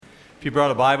If you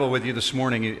brought a Bible with you this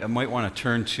morning, you might want to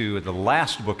turn to the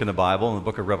last book in the Bible, in the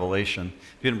book of Revelation.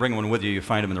 If you didn't bring one with you, you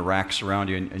find them in the racks around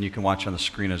you, and you can watch on the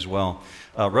screen as well.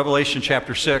 Revelation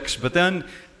chapter 6, but then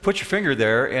put your finger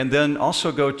there, and then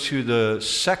also go to the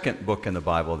second book in the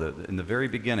Bible. In the very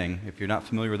beginning, if you're not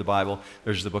familiar with the Bible,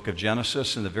 there's the book of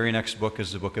Genesis, and the very next book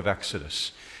is the book of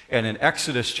Exodus. And in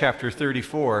Exodus chapter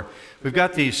 34, we've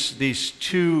got these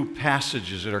two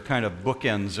passages that are kind of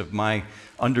bookends of my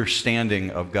understanding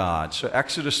of God. So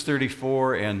Exodus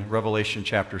 34 and Revelation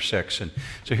chapter 6. And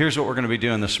so here's what we're going to be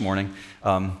doing this morning.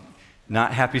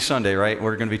 Not Happy Sunday, right?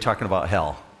 We're going to be talking about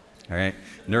hell, all right?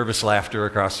 Nervous laughter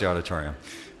across the auditorium.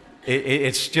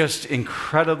 It's just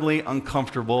incredibly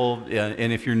uncomfortable.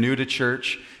 And if you're new to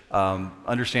church,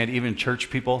 understand even church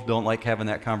people don't like having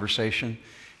that conversation.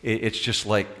 It's just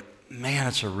like, man,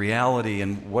 it's a reality,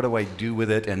 and what do I do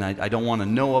with it? And I don't want to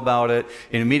know about it.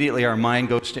 And immediately our mind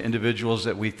goes to individuals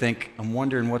that we think, I'm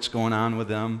wondering what's going on with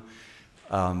them.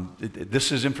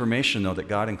 This is information, though, that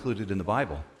God included in the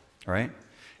Bible, right?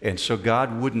 And so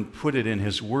God wouldn't put it in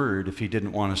His Word if He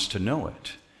didn't want us to know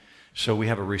it. So we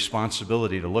have a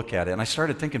responsibility to look at it. And I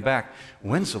started thinking back,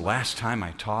 when's the last time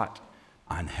I taught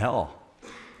on hell?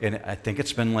 And I think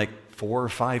it's been like 4 or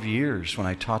 5 years when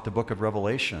I taught the book of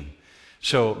Revelation.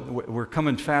 So we're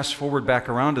coming fast forward back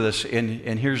around to this,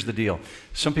 and here's the deal.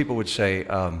 Some people would say,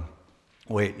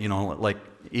 wait, like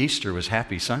Easter was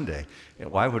Happy Sunday.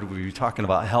 Why would we be talking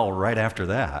about hell right after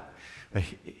that?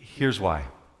 Here's why.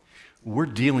 We're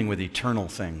dealing with eternal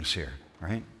things here,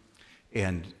 right?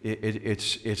 And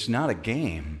it's not a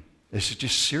game. This is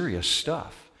just serious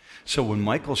stuff. So when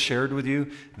Michael shared with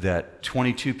you that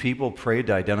 22 people prayed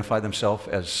to identify themselves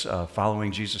as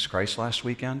following Jesus Christ last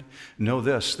weekend, know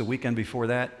this, the weekend before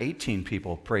that, 18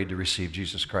 people prayed to receive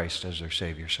Jesus Christ as their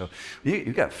Savior. So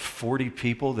you've got 40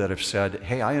 people that have said,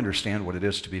 hey, I understand what it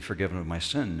is to be forgiven of my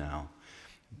sin now.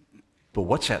 But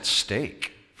what's at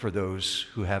stake for those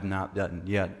who have not been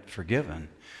yet forgiven?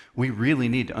 We really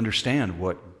need to understand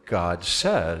what God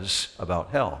says about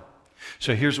hell.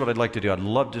 So here's what I'd like to do. I'd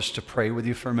love just to pray with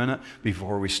you for a minute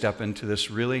before we step into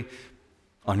this really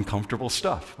uncomfortable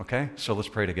stuff, okay? So let's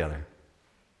pray together.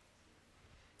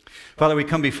 Father, we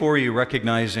come before you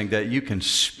recognizing that you can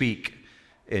speak,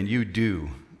 and you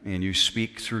do, and you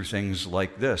speak through things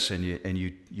like this, and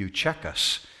you check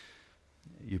us.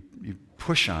 You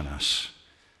push on us,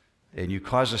 and you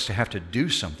cause us to have to do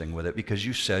something with it because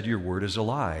you said your word is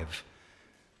alive,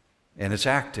 and it's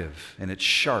active, and it's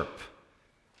sharp.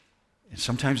 And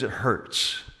sometimes it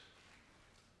hurts.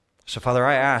 So, Father,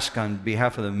 I ask on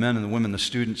behalf of the men and the women, the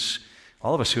students,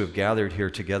 all of us who have gathered here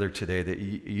together today, that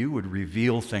you would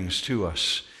reveal things to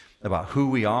us about who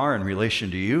we are in relation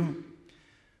to you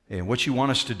and what you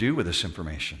want us to do with this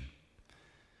information.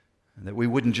 And that we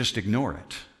wouldn't just ignore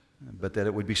it, but that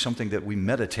it would be something that we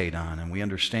meditate on and we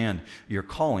understand your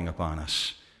calling upon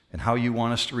us and how you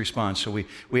want us to respond. So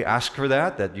we ask for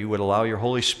that you would allow your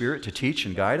Holy Spirit to teach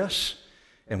and guide us.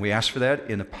 And we ask for that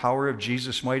in the power of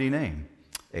Jesus' mighty name.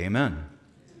 Amen.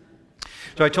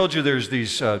 So I told you there's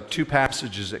these two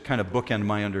passages that kind of bookend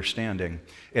my understanding.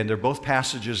 And they're both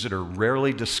passages that are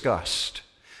rarely discussed.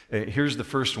 Here's the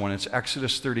first one. It's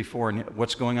Exodus 34. And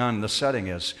what's going on in the setting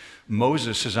is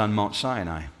Moses is on Mount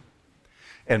Sinai.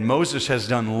 And Moses has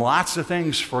done lots of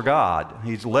things for God.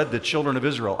 He's led the children of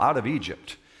Israel out of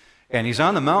Egypt. And he's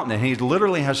on the mountain and he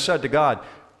literally has said to God,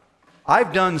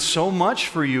 I've done so much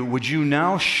for you. Would you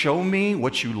now show me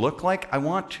what you look like? I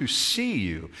want to see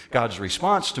you. God's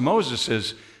response to Moses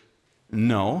is,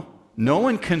 no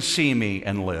one can see me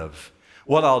and live.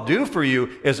 What I'll do for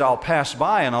you is I'll pass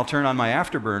by and I'll turn on my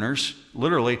afterburners.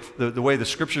 Literally, the way the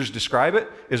scriptures describe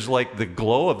it is like the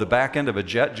glow of the back end of a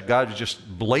jet. God is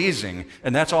just blazing.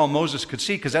 And that's all Moses could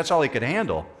see because that's all he could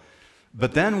handle.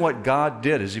 But then what God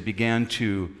did is he began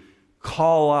to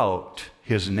call out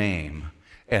his name.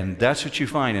 And that's what you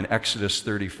find in Exodus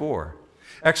 34.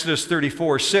 Exodus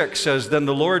 34:6 says, Then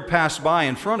the Lord passed by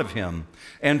in front of him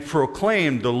and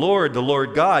proclaimed, the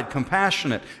Lord God,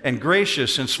 compassionate and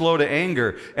gracious and slow to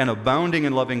anger and abounding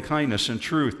in loving kindness and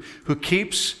truth, who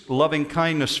keeps loving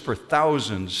kindness for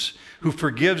thousands, who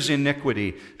forgives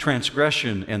iniquity,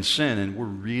 transgression, and sin. And we're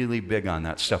really big on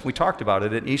that stuff. We talked about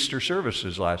it in Easter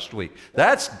services last week.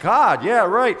 That's God. Yeah,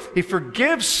 right. He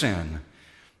forgives sin.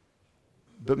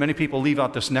 But many people leave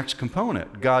out this next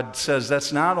component. God says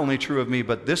that's not only true of me,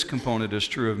 but this component is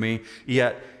true of me,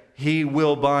 yet he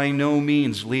will by no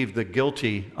means leave the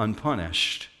guilty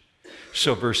unpunished.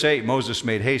 So verse 8, Moses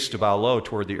made haste to bow low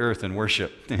toward the earth and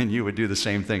worship. And you would do the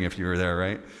same thing if you were there,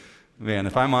 right? Man,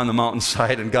 if I'm on the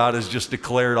mountainside and God has just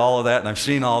declared all of that and I've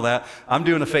seen all that, I'm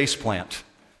doing a face plant.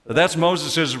 That's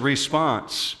Moses'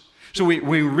 response. So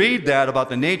we read that about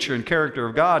the nature and character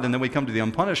of God, and then we come to the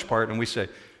unpunished part and we say,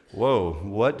 whoa,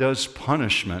 what does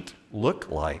punishment look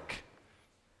like?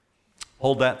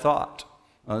 Hold that thought.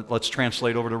 Let's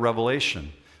translate over to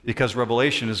Revelation, because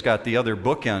Revelation has got the other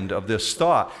bookend of this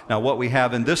thought. Now, what we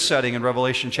have in this setting in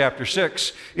Revelation chapter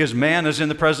 6 is man is in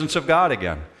the presence of God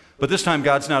again. But this time,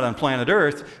 God's not on planet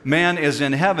Earth. Man is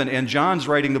in heaven. And John's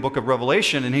writing the book of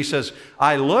Revelation, and he says,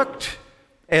 I looked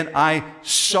and I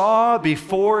saw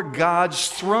before God's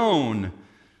throne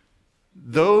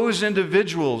those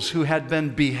individuals who had been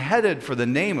beheaded for the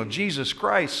name of Jesus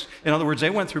Christ. In other words, they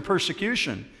went through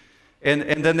persecution.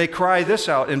 And then they cry this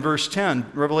out in verse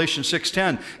 10, Revelation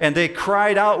 6:10. And they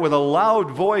cried out with a loud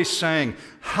voice, saying,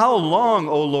 How long,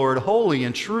 O Lord, holy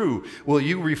and true, will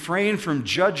you refrain from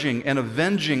judging and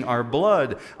avenging our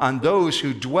blood on those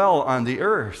who dwell on the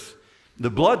earth? The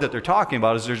blood that they're talking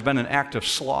about is there's been an act of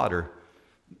slaughter.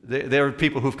 There are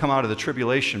people who've come out of the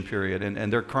tribulation period,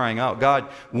 and they're crying out, God,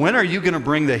 when are you going to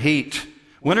bring the hate?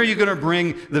 When are you going to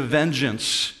bring the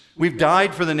vengeance? We've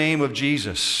died for the name of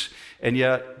Jesus. And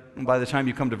yet, by the time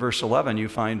you come to verse 11, you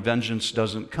find vengeance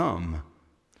doesn't come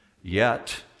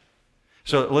yet.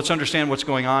 So let's understand what's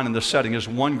going on in this setting. There's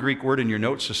one Greek word in your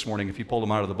notes this morning, if you pull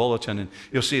them out of the bulletin, and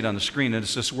you'll see it on the screen, and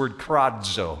it's this word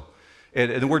kradzo.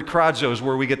 And the word kradzo is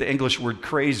where we get the English word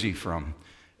crazy from.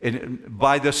 And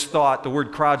by this thought, the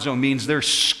word kradzo means they're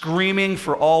screaming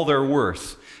for all they're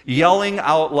worth, yelling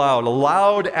out loud, a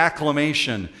loud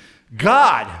acclamation.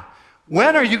 God,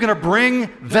 when are you going to bring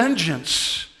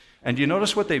vengeance? And do you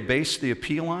notice what they base the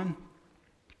appeal on?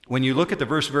 When you look at the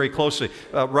verse very closely,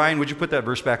 Ryan, would you put that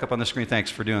verse back up on the screen?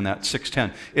 Thanks for doing that,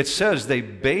 6:10. It says they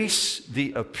base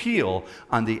the appeal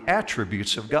on the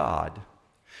attributes of God.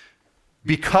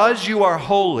 Because you are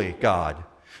holy, God,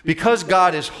 because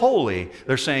God is holy,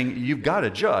 they're saying you've got to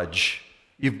judge.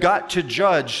 You've got to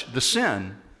judge the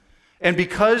sin. And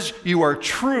because you are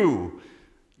true,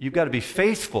 you've got to be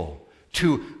faithful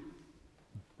to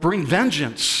bring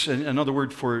vengeance, another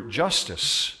word for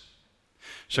justice.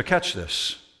 So catch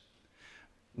this.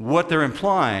 What they're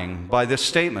implying by this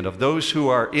statement of those who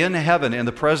are in heaven in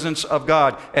the presence of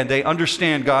God and they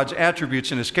understand God's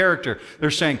attributes and His character, they're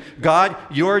saying, God,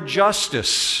 your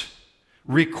justice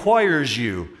requires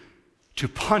you to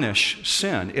punish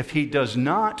sin. If He does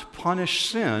not punish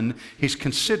sin, He's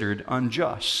considered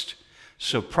unjust.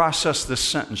 So process this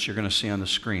sentence you're going to see on the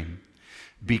screen.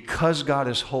 Because God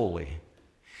is holy,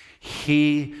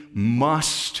 He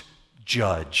must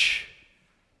judge.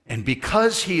 And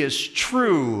because He is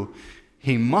true,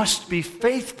 He must be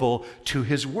faithful to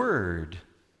His word.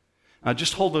 Now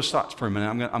just hold those thoughts for a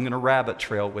minute. I'm going to rabbit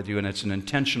trail with you, and it's an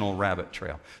intentional rabbit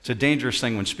trail. It's a dangerous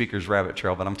thing when speakers rabbit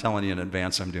trail, but I'm telling you in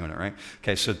advance I'm doing it, right?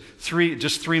 Okay, so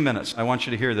just 3 minutes. I want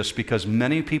you to hear this because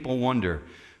many people wonder,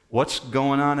 what's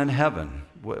going on in heaven?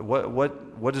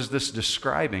 What is this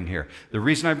describing here? The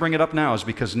reason I bring it up now is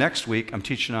because next week I'm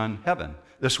teaching on heaven.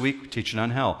 This week, teaching on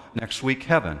hell. Next week,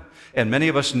 heaven. And many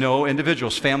of us know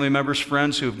individuals, family members,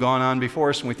 friends who have gone on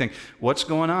before us, and we think, what's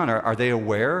going on? Are they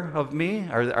aware of me?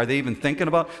 Are they even thinking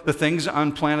about the things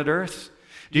on planet Earth?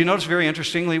 Do you notice very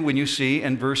interestingly when you see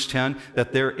in verse 10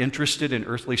 that they're interested in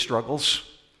earthly struggles?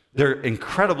 They're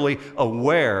incredibly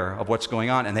aware of what's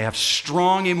going on, and they have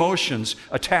strong emotions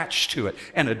attached to it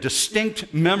and a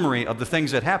distinct memory of the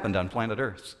things that happened on planet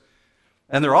Earth.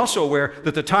 And they're also aware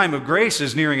that the time of grace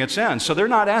is nearing its end. So they're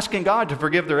not asking God to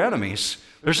forgive their enemies.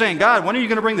 They're saying, God, when are you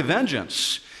going to bring the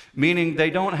vengeance? Meaning they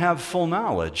don't have full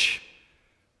knowledge.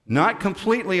 Not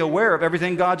completely aware of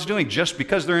everything God's doing. Just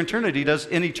because they're in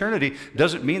eternity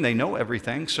doesn't mean they know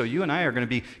everything. So you and I are going to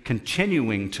be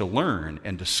continuing to learn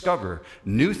and discover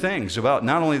new things about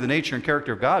not only the nature and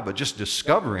character of God, but just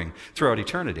discovering throughout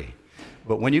eternity.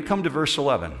 But when you come to verse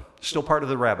 11, still part of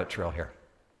the rabbit trail here.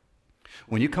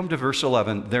 When you come to verse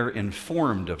 11, they're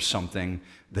informed of something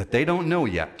that they don't know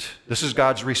yet. This is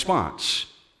God's response.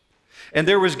 And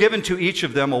there was given to each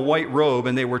of them a white robe,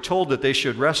 and they were told that they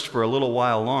should rest for a little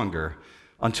while longer,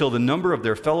 until the number of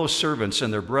their fellow servants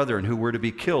and their brethren who were to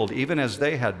be killed, even as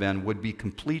they had been, would be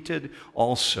completed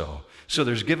also. So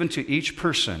there's given to each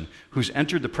person who's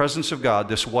entered the presence of God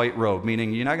this white robe,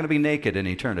 meaning you're not going to be naked in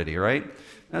eternity, right?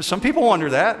 Now, some people wonder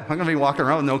that. I'm going to be walking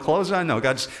around with no clothes on? No,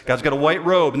 God's got a white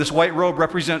robe, and this white robe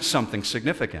represents something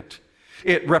significant.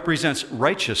 It represents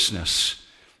righteousness,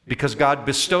 because God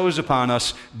bestows upon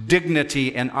us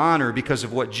dignity and honor because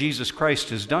of what Jesus Christ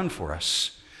has done for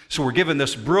us. So we're given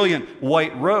this brilliant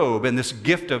white robe, and this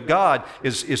gift of God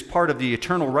is part of the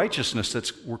eternal righteousness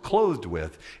that we're clothed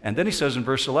with. And then he says in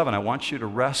verse 11, I want you to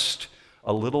rest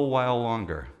a little while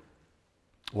longer.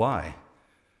 Why?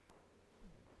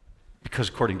 Because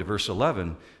according to verse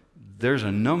 11, there's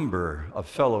a number of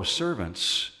fellow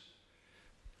servants,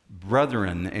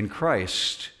 brethren in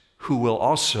Christ, who will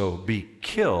also be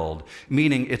killed,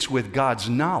 meaning it's with God's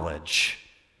knowledge.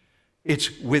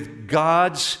 It's with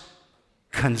God's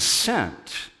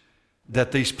consent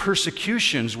that these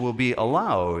persecutions will be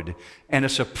allowed, and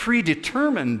it's a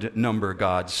predetermined number,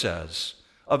 God says,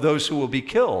 of those who will be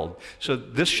killed. So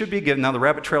this should be giving, now the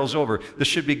rabbit trail's over, this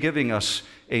should be giving us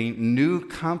a new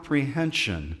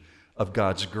comprehension of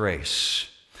God's grace.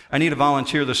 I need a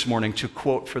volunteer this morning to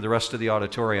quote for the rest of the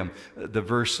auditorium the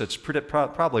verse that's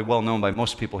probably well known by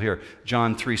most people here,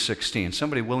 John 3:16.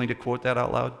 Somebody willing to quote that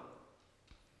out loud?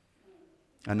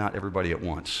 And not everybody at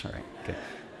once. All right. Okay.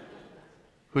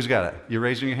 Who's got it? You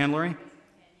raising your hand, Lori?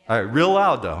 All right, real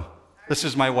loud though. This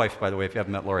is my wife, by the way, if you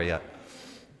haven't met Lori yet.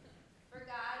 For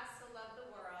God so loved the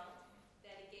world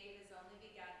that he gave his only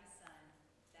begotten Son,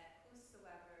 that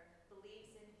whosoever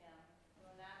believes in him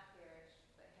will not perish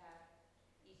but have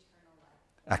eternal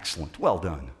life. Excellent. Well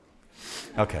done.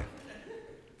 Okay.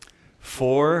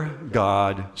 For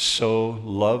God so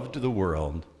loved the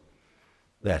world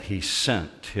that he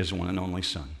sent his one and only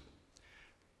Son.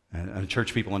 And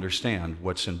church people understand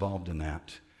what's involved in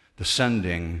that. The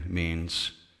sending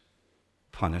means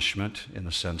punishment in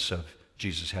the sense of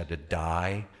Jesus had to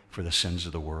die for the sins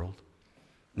of the world.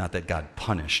 Not that God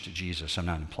punished Jesus, I'm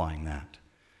not implying that.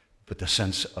 But the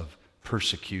sense of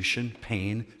persecution,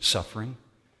 pain, suffering.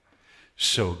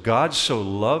 So God so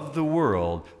loved the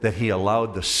world that he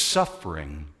allowed the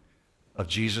suffering of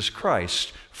Jesus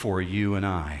Christ for you and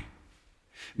I.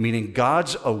 Meaning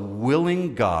God's a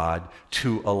willing God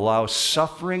to allow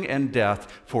suffering and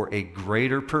death for a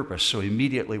greater purpose. So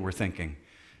immediately we're thinking,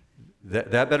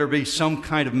 that better be some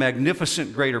kind of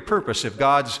magnificent greater purpose if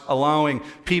God's allowing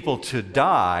people to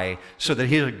die so that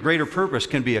his greater purpose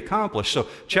can be accomplished. So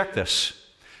check this.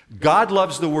 God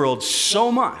loves the world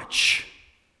so much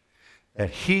that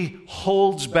he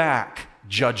holds back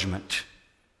judgment,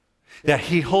 that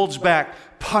he holds back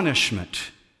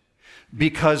punishment,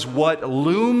 because what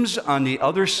looms on the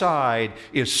other side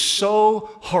is so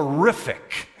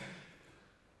horrific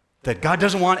that God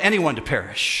doesn't want anyone to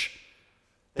perish,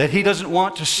 that he doesn't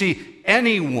want to see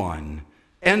anyone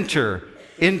enter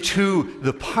into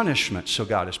the punishment. So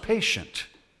God is patient.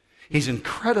 He's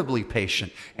incredibly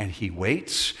patient, and he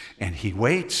waits, and he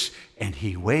waits, and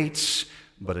he waits,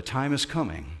 but a time is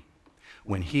coming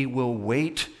when he will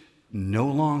wait no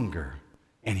longer,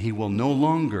 and he will no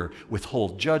longer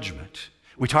withhold judgment.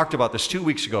 We talked about this 2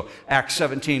 weeks ago. Acts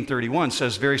 17:31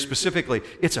 says very specifically,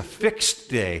 it's a fixed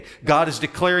day. God is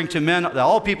declaring to men that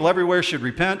all people everywhere should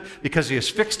repent because he has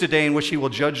fixed a day in which he will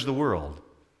judge the world.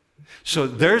 So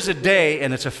there's a day,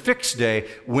 and it's a fixed day,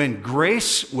 when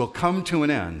grace will come to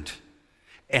an end,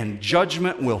 and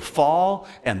judgment will fall,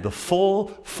 and the full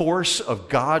force of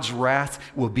God's wrath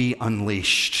will be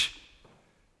unleashed.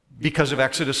 Because of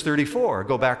Exodus 34,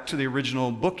 go back to the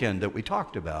original bookend that we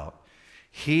talked about.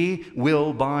 He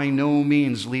will by no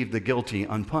means leave the guilty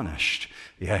unpunished.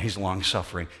 Yeah, he's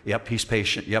long-suffering. Yep, he's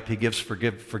patient. Yep, he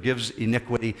forgives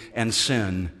iniquity and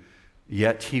sin.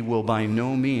 Yet he will by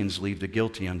no means leave the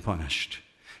guilty unpunished.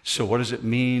 So what does it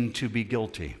mean to be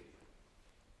guilty?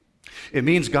 It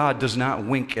means God does not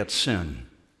wink at sin.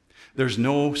 There's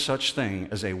no such thing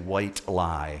as a white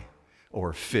lie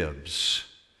or fibs.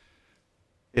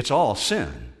 It's all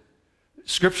sin.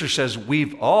 Scripture says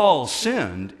we've all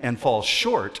sinned and fall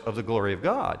short of the glory of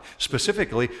God.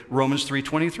 Specifically, Romans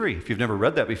 3:23. If you've never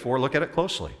read that before, look at it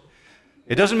closely.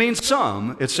 It doesn't mean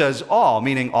some, it says all,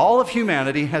 meaning all of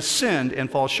humanity has sinned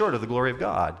and falls short of the glory of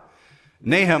God.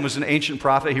 Nahum was an ancient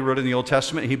prophet. He wrote in the Old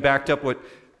Testament. He backed up what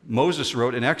Moses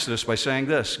wrote in Exodus by saying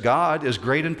this: God is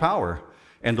great in power,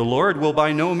 and the Lord will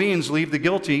by no means leave the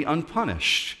guilty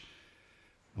unpunished.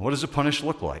 What does the punished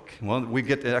look like? Well, we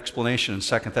get the explanation in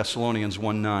 2 Thessalonians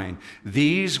 1:9.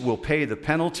 These will pay the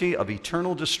penalty of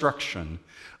eternal destruction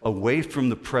away from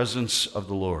the presence of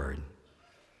the Lord.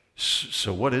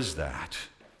 So what is that?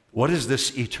 What is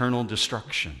this eternal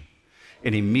destruction?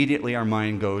 And immediately our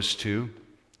mind goes to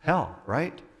hell,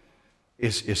 right?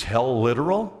 Is hell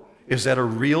literal? Is that a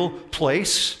real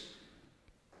place?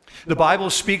 The Bible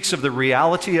speaks of the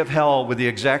reality of hell with the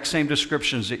exact same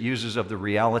descriptions it uses of the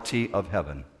reality of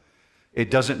heaven. It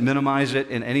doesn't minimize it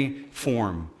in any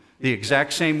form. The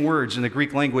exact same words in the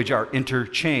Greek language are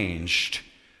interchanged.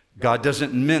 God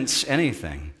doesn't mince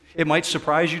anything. It might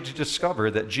surprise you to discover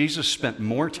that Jesus spent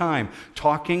more time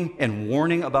talking and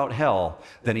warning about hell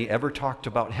than he ever talked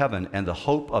about heaven and the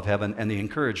hope of heaven and the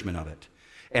encouragement of it.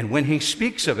 And when he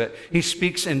speaks of it, he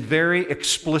speaks in very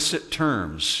explicit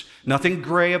terms. Nothing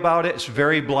gray about it. It's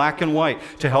very black and white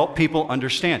to help people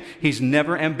understand. He's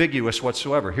never ambiguous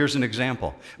whatsoever. Here's an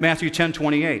example. Matthew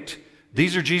 10:28.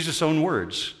 These are Jesus' own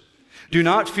words. Do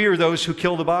not fear those who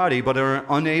kill the body, but are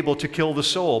unable to kill the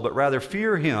soul, but rather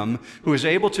fear him who is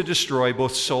able to destroy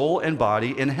both soul and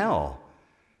body in hell.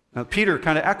 Now, Peter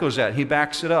kind of echoes that. He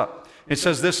backs it up. It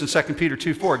says this in 2 Peter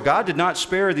 2:4. God did not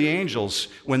spare the angels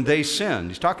when they sinned.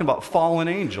 He's talking about fallen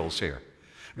angels here.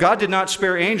 God did not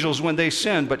spare angels when they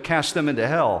sinned, but cast them into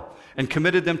hell and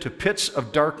committed them to pits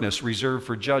of darkness reserved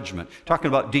for judgment. Talking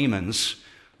about demons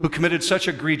who committed such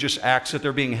egregious acts that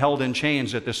they're being held in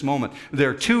chains at this moment.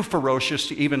 They're too ferocious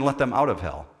to even let them out of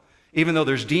hell. Even though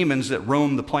there's demons that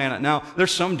roam the planet now,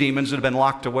 there's some demons that have been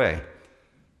locked away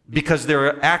because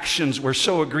their actions were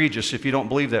so egregious. If you don't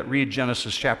believe that, read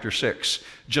Genesis chapter 6,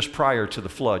 just prior to the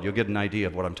flood. You'll get an idea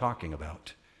of what I'm talking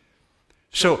about.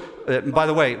 So, by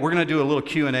the way, we're going to do a little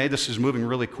Q&A. This is moving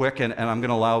really quick, and I'm going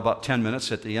to allow about 10 minutes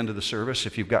at the end of the service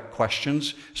if you've got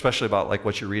questions, especially about like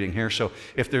what you're reading here. So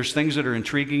if there's things that are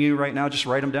intriguing you right now, just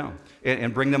write them down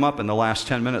and bring them up in the last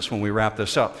 10 minutes when we wrap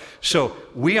this up. So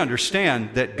we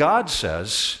understand that God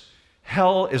says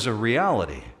hell is a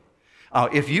reality.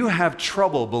 If you have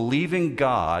trouble believing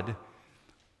God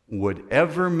would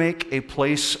ever make a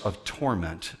place of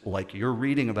torment like you're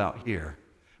reading about here,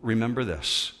 remember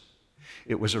this.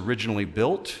 It was originally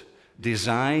built,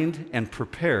 designed, and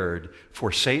prepared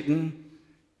for Satan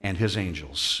and his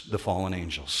angels, the fallen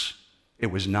angels. It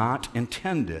was not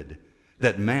intended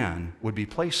that man would be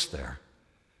placed there.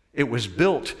 It was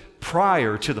built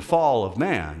prior to the fall of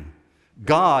man.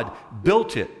 God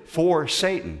built it for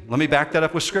Satan. Let me back that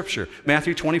up with Scripture.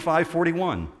 Matthew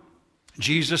 25:41.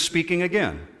 Jesus speaking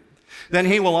again. Then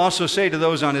he will also say to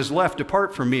those on his left,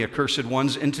 depart from me, accursed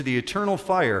ones, into the eternal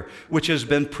fire, which has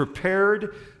been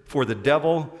prepared for the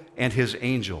devil and his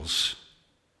angels.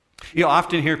 You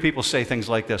often hear people say things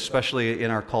like this, especially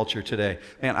in our culture today.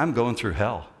 Man, I'm going through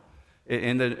hell.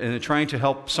 And they're trying to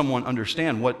help someone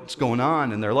understand what's going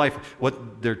on in their life,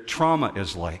 what their trauma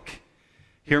is like.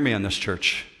 Hear me on this,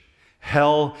 church.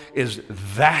 Hell is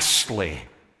vastly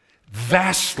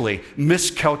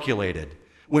miscalculated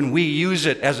when we use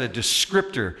it as a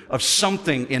descriptor of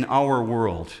something in our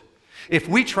world. If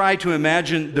we try to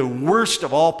imagine the worst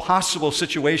of all possible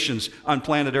situations on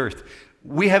planet Earth,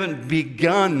 we haven't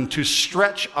begun to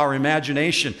stretch our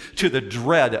imagination to the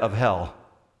dread of hell.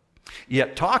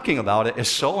 Yet talking about it is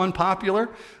so unpopular,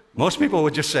 most people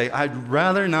would just say, I'd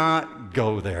rather not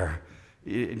go there.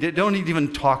 Don't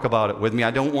even talk about it with me.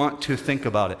 I don't want to think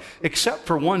about it. Except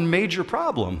for one major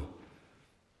problem.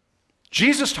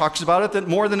 Jesus talks about it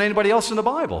more than anybody else in the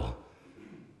Bible.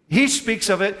 He speaks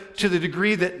of it to the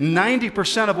degree that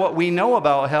 90% of what we know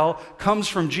about hell comes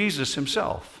from Jesus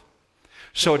himself.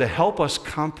 So to help us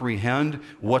comprehend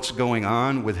what's going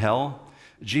on with hell,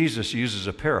 Jesus uses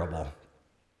a parable.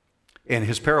 And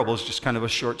his parable is just kind of a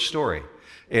short story.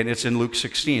 And it's in Luke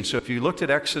 16. So if you looked at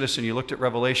Exodus and you looked at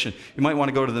Revelation, you might want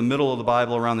to go to the middle of the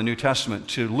Bible around the New Testament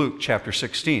to Luke chapter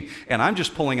 16. And I'm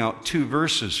just pulling out 2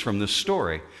 verses from this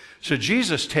story. So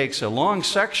Jesus takes a long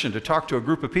section to talk to a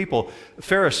group of people,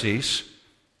 Pharisees,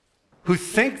 who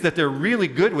think that they're really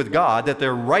good with God, that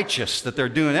they're righteous, that they're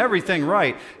doing everything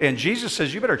right. And Jesus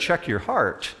says, you better check your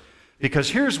heart, because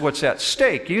here's what's at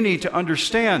stake. You need to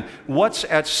understand what's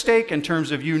at stake in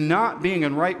terms of you not being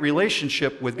in right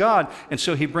relationship with God. And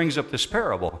so he brings up this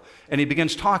parable, and he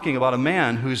begins talking about a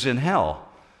man who's in hell.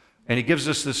 And he gives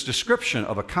us this description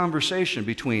of a conversation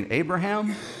between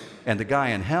Abraham and the guy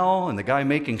in hell and the guy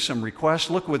making some request.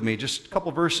 Look with me, just a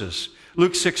couple verses.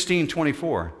 Luke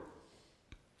 16:24.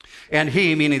 And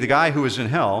he, meaning the guy who was in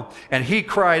hell, and he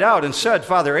cried out and said,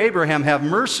 Father Abraham, have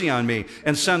mercy on me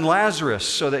and send Lazarus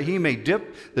so that he may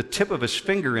dip the tip of his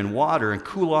finger in water and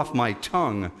cool off my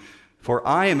tongue, for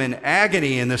I am in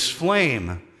agony in this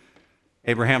flame.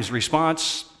 Abraham's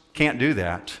response, can't do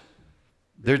that.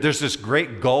 There's this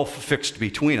great gulf fixed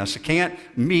between us. It can't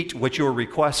meet what your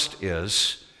request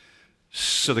is.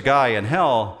 So the guy in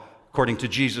hell, according to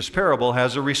Jesus' parable,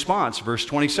 has a response. Verse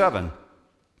 27.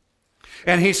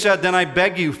 And he said, then I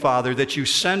beg you, Father, that you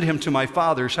send him to my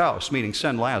father's house, meaning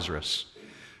send Lazarus.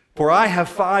 For I have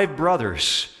 5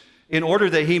 brothers, in order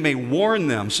that he may warn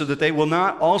them, so that they will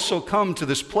not also come to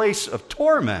this place of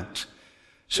torment.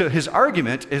 So his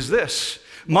argument is this: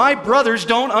 my brothers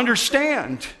don't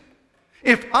understand.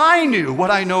 If I knew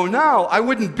what I know now, I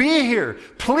wouldn't be here.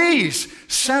 Please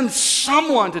send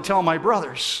someone to tell my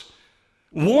brothers.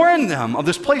 Warn them of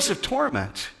this place of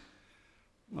torment.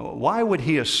 Why would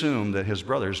he assume that his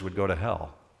brothers would go to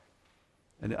hell?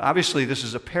 And obviously, this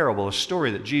is a parable, a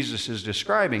story that Jesus is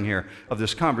describing here of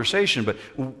this conversation. But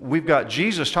we've got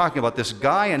Jesus talking about this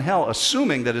guy in hell,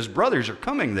 assuming that his brothers are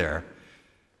coming there.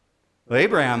 Well,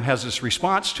 Abraham has this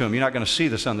response to him. You're not going to see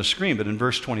this on the screen, but in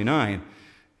verse 29,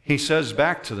 he says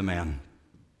back to the man,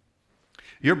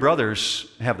 "Your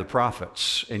brothers have the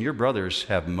prophets, and your brothers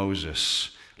have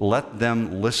Moses. Let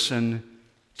them listen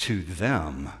to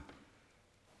them."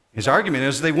 His argument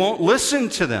is they won't listen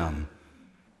to them.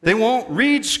 They won't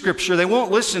read Scripture. They won't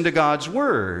listen to God's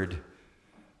Word.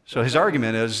 So his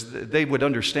argument is they would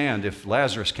understand if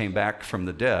Lazarus came back from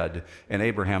the dead, and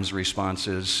Abraham's response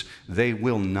is they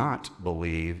will not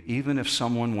believe, even if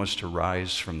someone was to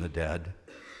rise from the dead.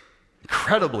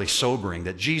 Incredibly sobering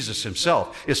that Jesus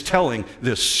himself is telling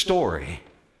this story.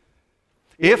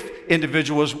 If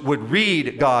individuals would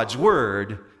read God's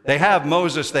Word, they have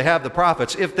Moses, they have the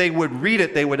prophets. If they would read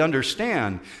it, they would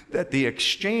understand that the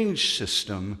exchange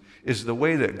system is the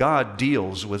way that God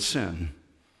deals with sin.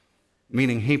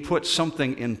 Meaning he put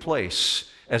something in place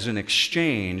as an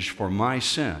exchange for my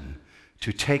sin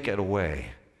to take it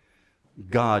away.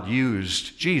 God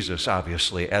used Jesus,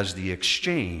 obviously, as the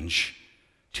exchange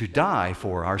to die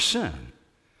for our sin.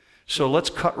 So let's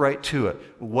cut right to it.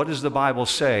 What does the Bible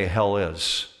say hell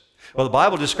is? Well, the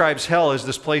Bible describes hell as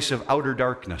this place of outer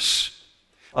darkness,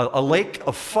 a lake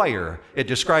of fire. It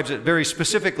describes it very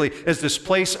specifically as this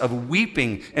place of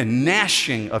weeping and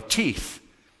gnashing of teeth,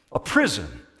 a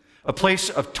prison, a place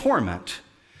of torment,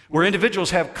 where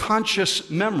individuals have conscious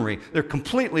memory. They're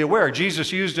completely aware.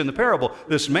 Jesus used in the parable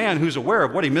this man who's aware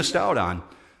of what he missed out on,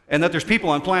 and that there's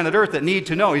people on planet Earth that need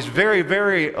to know. He's very,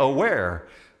 very aware.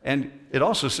 And it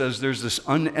also says there's this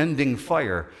unending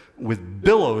fire with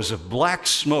billows of black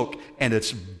smoke, and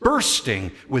it's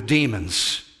bursting with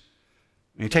demons.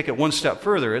 When you take it one step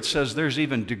further, it says there's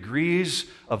even degrees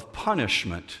of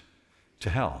punishment to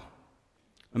hell.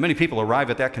 And many people arrive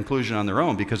at that conclusion on their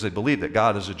own because they believe that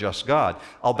God is a just God.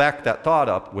 I'll back that thought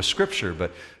up with Scripture,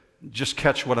 but just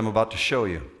catch what I'm about to show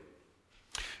you.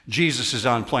 Jesus is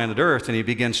on planet Earth, and he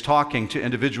begins talking to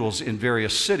individuals in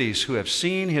various cities who have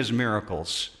seen his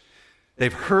miracles.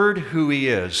 They've heard who he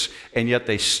is, and yet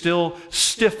they still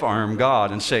stiff-arm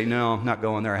God and say, "No, I'm not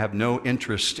going there. I have no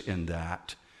interest in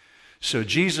that." So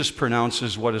Jesus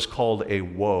pronounces what is called a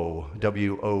woe,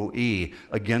 W-O-E,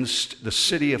 against the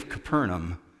city of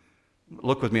Capernaum.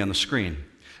 Look with me on the screen.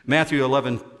 Matthew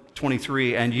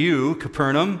 11:23, "And you,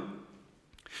 Capernaum,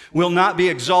 will not be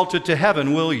exalted to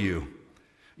heaven, will you?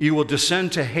 You will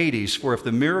descend to Hades, for if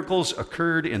the miracles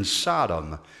occurred in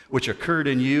Sodom, which occurred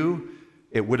in you,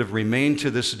 it would have remained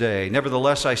to this day.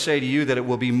 Nevertheless, I say to you that it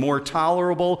will be more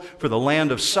tolerable for the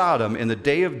land of Sodom in the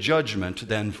day of judgment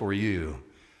than for you."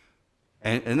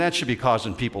 And that should be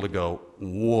causing people to go,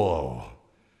 whoa.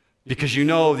 Because you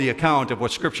know the account of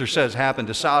what Scripture says happened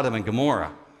to Sodom and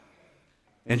Gomorrah.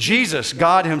 And Jesus,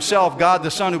 God himself, God the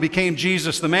Son who became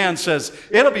Jesus the man, says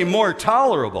it'll be more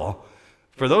tolerable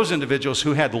for those individuals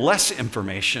who had less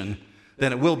information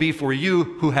than it will be for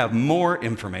you who have more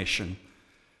information.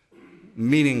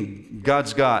 Meaning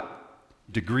God's got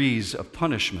degrees of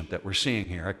punishment that we're seeing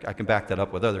here. I can back that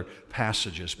up with other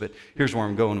passages, but here's where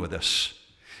I'm going with this.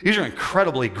 These are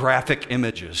incredibly graphic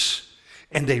images,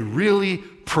 and they really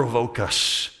provoke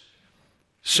us.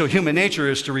 So human nature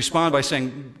is to respond by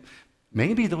saying,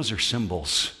 maybe those are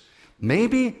symbols.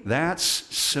 Maybe that's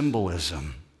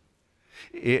symbolism.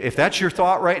 If that's your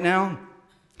thought right now,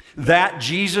 that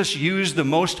Jesus used the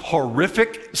most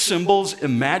horrific symbols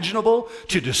imaginable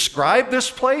to describe this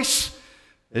place,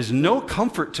 is no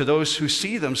comfort to those who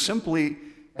see them simply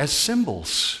as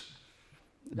symbols.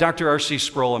 Dr. R.C.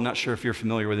 Sproul, I'm not sure if you're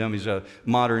familiar with him, he's a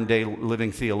modern-day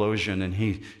living theologian, and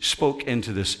he spoke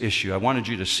into this issue. I wanted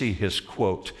you to see his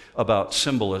quote about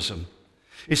symbolism.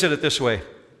 He said it this way: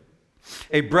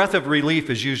 "A breath of relief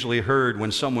is usually heard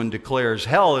when someone declares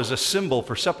hell is a symbol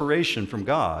for separation from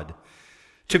God.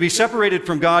 To be separated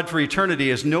from God for eternity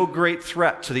is no great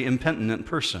threat to the impenitent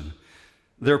person.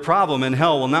 Their problem in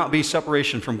hell will not be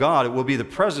separation from God, it will be the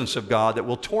presence of God that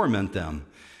will torment them.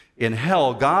 In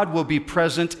hell, God will be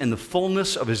present in the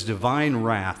fullness of his divine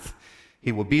wrath.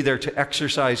 He will be there to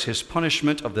exercise his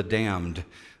punishment of the damned.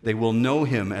 They will know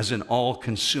him as an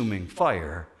all-consuming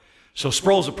fire." So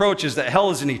Sproul's approach is that hell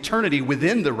is an eternity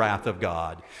within the wrath of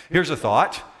God. Here's a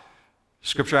thought.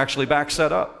 Scripture actually backs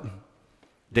that up.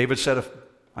 David said, "If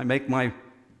I make my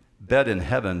bed in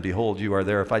heaven, behold, you are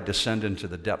there. If I descend into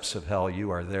the depths of hell, you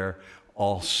are there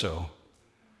also."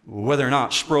 Whether or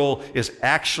not Sproul is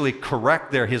actually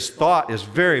correct there, his thought is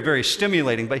very, very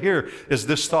stimulating. But here is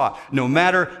this thought. No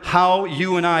matter how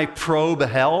you and I probe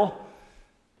hell,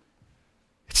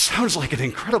 it sounds like an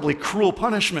incredibly cruel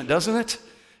punishment, doesn't it?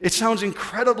 It sounds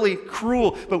incredibly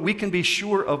cruel, but we can be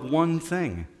sure of one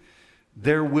thing.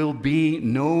 There will be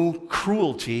no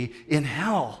cruelty in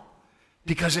hell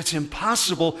because it's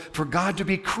impossible for God to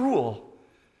be cruel.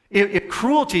 If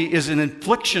cruelty is an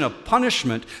infliction of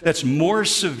punishment that's more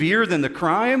severe than the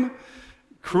crime,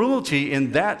 cruelty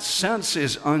in that sense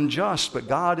is unjust, but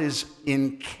God is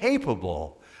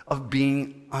incapable of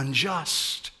being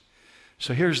unjust.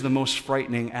 So here's the most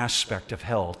frightening aspect of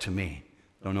hell to me.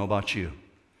 I don't know about you.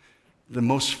 The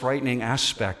most frightening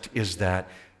aspect is that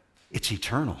it's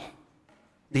eternal.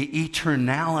 The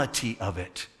eternality of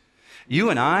it. You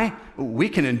and I, we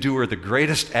can endure the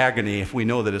greatest agony if we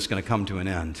know that it's going to come to an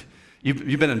end.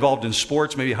 You've been involved in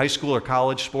sports, maybe high school or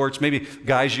college sports. Maybe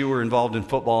guys, you were involved in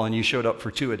football and you showed up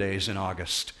for 2-a-days in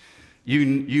August.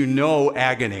 You know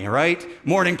agony, right?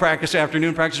 Morning practice,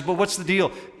 afternoon practice, but what's the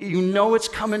deal? You know it's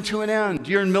coming to an end.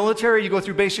 You're in military, you go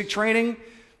through basic training,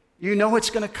 you know it's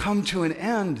going to come to an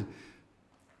end.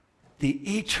 The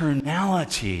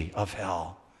eternality of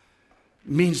hell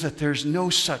means that there's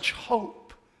no such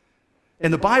hope.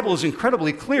 And the Bible is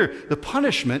incredibly clear. The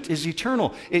punishment is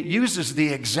eternal. It uses the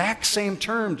exact same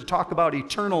term to talk about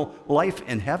eternal life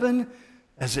in heaven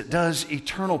as it does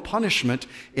eternal punishment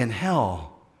in hell.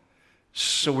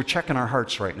 So we're checking our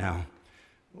hearts right now.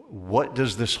 What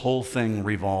does this whole thing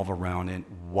revolve around, and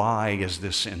why is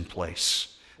this in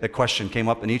place? That question came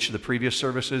up in each of the previous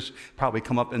services, probably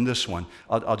come up in this one.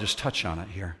 I'll just touch on it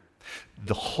here.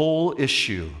 The whole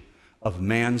issue of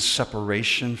man's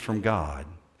separation from God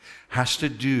has to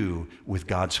do with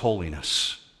God's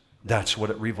holiness. That's what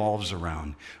it revolves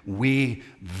around. We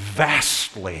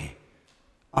vastly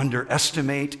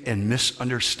underestimate and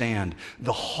misunderstand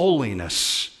the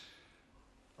holiness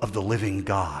of the living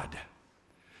God.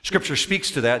 Scripture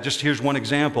speaks to that. Just here's one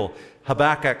example.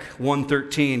 Habakkuk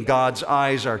 1:13, God's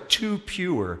eyes are too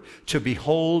pure to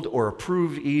behold or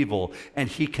approve evil, and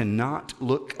he cannot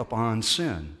look upon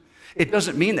sin. It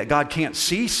doesn't mean that God can't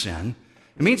see sin.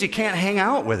 It means he can't hang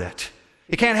out with it.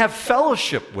 He can't have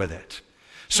fellowship with it.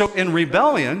 So in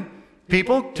rebellion,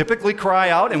 people typically cry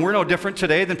out, and we're no different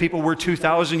today than people were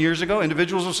 2,000 years ago.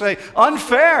 Individuals will say,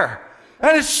 unfair.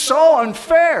 That is so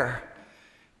unfair.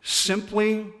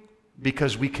 Simply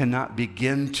because we cannot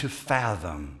begin to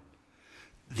fathom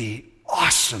the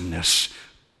awesomeness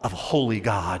of a holy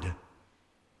God.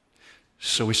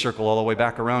 So we circle all the way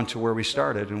back around to where we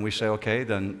started, and we say, okay,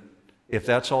 then if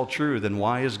that's all true, then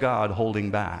why is God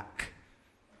holding back?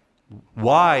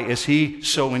 Why is he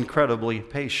so incredibly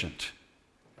patient?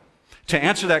 To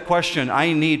answer that question,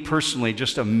 I need personally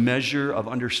just a measure of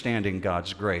understanding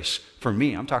God's grace. For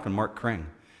me, I'm talking Mark Kring.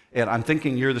 And I'm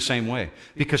thinking you're the same way.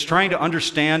 Because trying to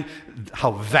understand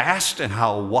how vast and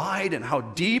how wide and how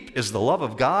deep is the love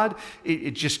of God,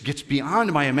 it just gets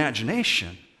beyond my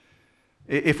imagination.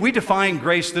 If we define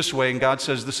grace this way and God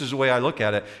says this is the way I look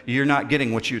at it, you're not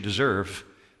getting what you deserve.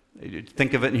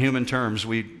 Think of it in human terms.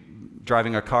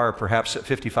 Driving a car perhaps at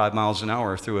 55 miles an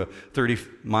hour through a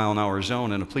 30-mile-an-hour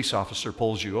zone, and a police officer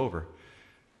pulls you over.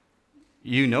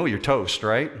 You know you're toast,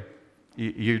 right?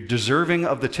 You're deserving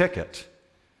of the ticket.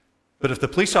 But if the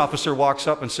police officer walks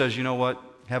up and says, you know what,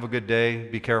 have a good day,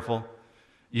 be careful,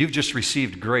 you've just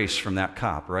received grace from that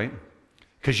cop, right?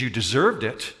 Because you deserved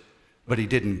it, but he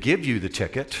didn't give you the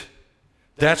ticket.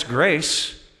 That's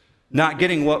grace, not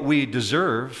getting what we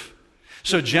deserve.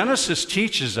 So Genesis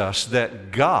teaches us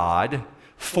that God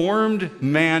formed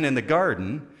man in the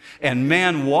garden, and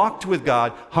man walked with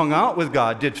God, hung out with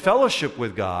God, did fellowship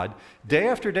with God day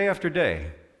after day after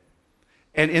day.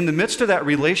 And in the midst of that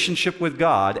relationship with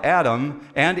God, Adam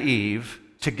and Eve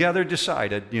together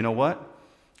decided, you know what?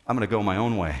 I'm going to go my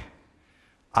own way.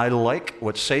 I like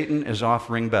what Satan is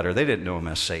offering better. They didn't know him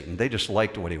as Satan. They just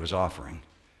liked what he was offering.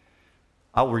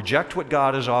 I'll reject what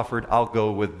God has offered. I'll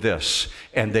go with this.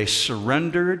 And they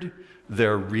surrendered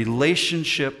their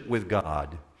relationship with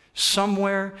God.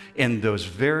 Somewhere in those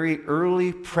very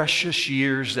early precious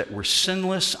years that were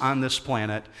sinless on this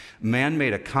planet, man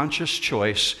made a conscious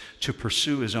choice to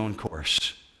pursue his own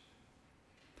course.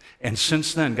 And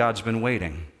since then, God's been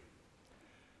waiting.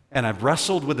 And I've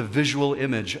wrestled with a visual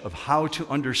image of how to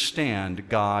understand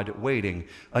God waiting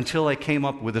until I came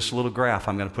up with this little graph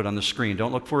I'm going to put on the screen.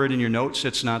 Don't look for it in your notes,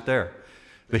 it's not there.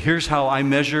 But here's how I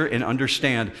measure and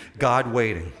understand God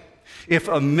waiting. If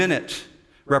a minute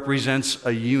represents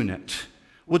a unit,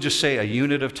 we'll just say a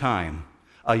unit of time,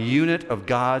 a unit of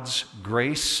God's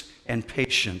grace and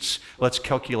patience. Let's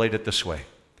calculate it this way.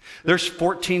 There's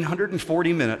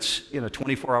 1,440 minutes in a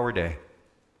 24-hour day.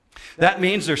 That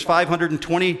means there's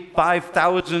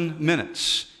 525,000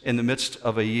 minutes in the midst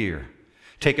of a year.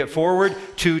 Take it forward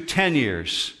to 10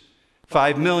 years.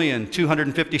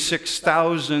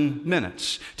 5,256,000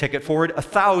 minutes. Take it forward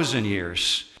 1,000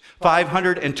 years.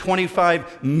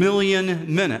 525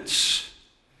 million minutes.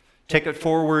 Take it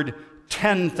forward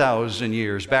 10,000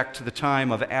 years, back to the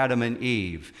time of Adam and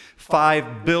Eve.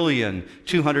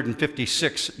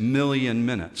 5,256,000,000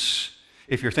 minutes.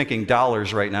 If you're thinking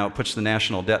dollars right now, it puts the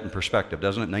national debt in perspective,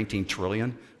 doesn't it? 19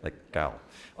 trillion? Like, cow.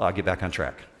 I'll get back on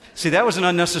track. See, that was an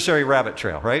unnecessary rabbit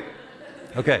trail, right?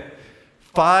 Okay.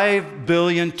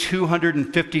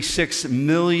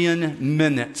 5,256,000,000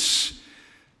 minutes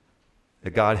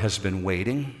that God has been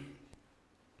waiting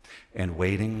and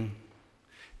waiting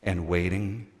and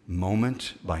waiting,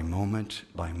 moment by moment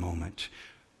by moment,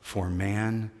 for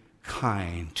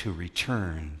mankind to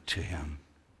return to him.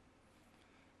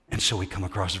 And so we come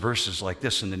across verses like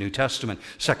this in the New Testament,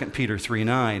 2 Peter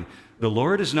 3:9. The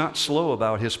Lord is not slow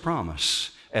about his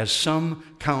promise, as some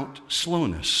count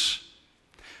slowness,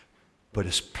 but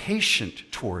is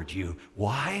patient toward you.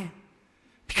 Why?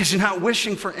 Because you're not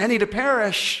wishing for any to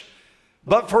perish,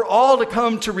 but for all to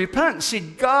come to repent. See,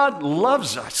 God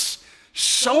loves us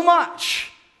so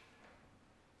much.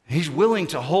 He's willing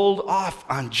to hold off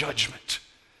on judgment.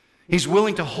 He's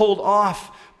willing to hold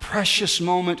off precious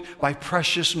moment by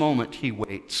precious moment. He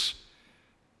waits.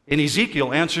 And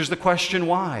Ezekiel answers the question,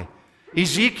 why?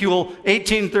 Ezekiel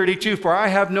 18:32, for I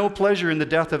have no pleasure in the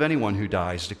death of anyone who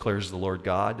dies, declares the Lord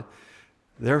God.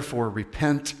 Therefore,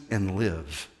 repent and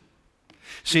live.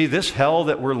 See, this hell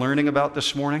that we're learning about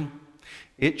this morning,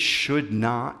 it should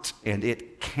not and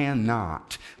it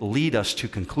cannot lead us to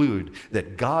conclude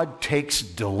that God takes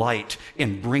delight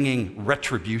in bringing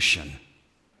retribution.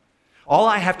 All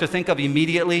I have to think of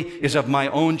immediately is of my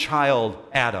own child,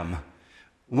 Adam.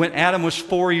 When Adam was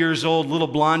 4 years old, little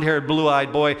blonde-haired,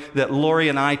 blue-eyed boy that Lori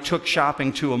and I took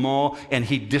shopping to a mall, and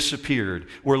he disappeared.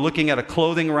 We're looking at a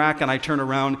clothing rack, and I turn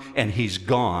around, and he's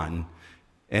gone.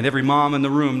 And every mom in the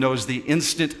room knows the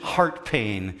instant heart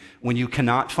pain when you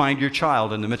cannot find your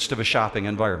child in the midst of a shopping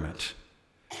environment.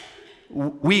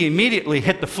 We immediately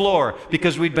hit the floor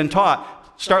because we'd been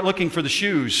taught, start looking for the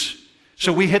shoes.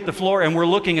 So we hit the floor and we're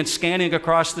looking and scanning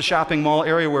across the shopping mall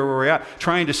area where we're at,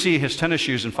 trying to see his tennis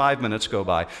shoes, and 5 minutes go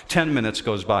by, 10 minutes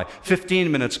goes by,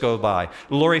 15 minutes go by.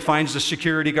 Lori finds the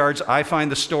security guards, I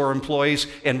find the store employees,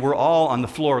 and we're all on the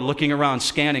floor looking around,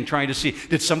 scanning, trying to see,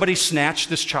 did somebody snatch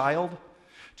this child?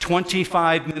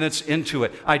 25 minutes into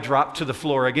it, I drop to the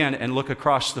floor again and look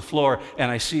across the floor, and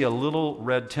I see a little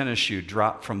red tennis shoe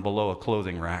drop from below a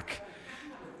clothing rack.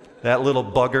 That little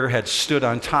bugger had stood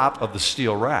on top of the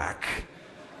steel rack.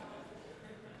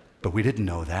 But we didn't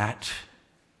know that.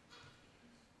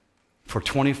 For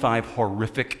 25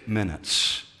 horrific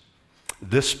minutes,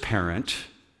 this parent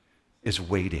is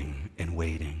waiting and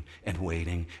waiting and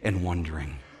waiting and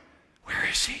wondering, where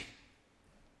is he?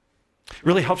 It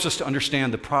really helps us to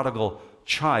understand the prodigal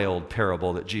child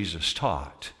parable that Jesus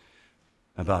taught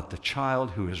about the child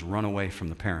who has run away from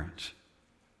the parent.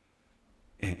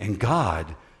 And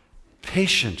God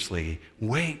patiently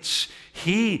waits.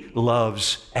 He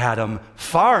loves Adam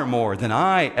far more than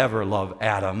I ever love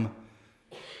Adam.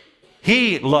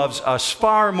 He loves us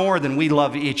far more than we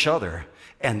love each other.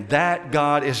 And that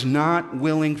God is not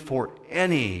willing for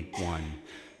anyone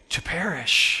to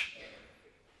perish,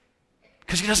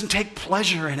 because he doesn't take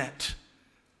pleasure in it.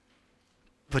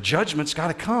 The judgment's got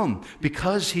to come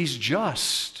because he's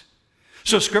just.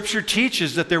 So Scripture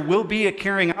teaches that there will be a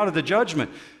carrying out of the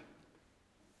judgment,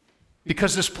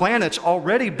 because this planet's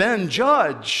already been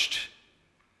judged.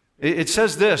 It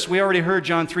says this, we already heard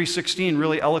John 3:16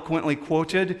 really eloquently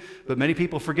quoted, but many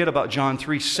people forget about John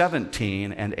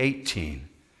 3:17 and 18.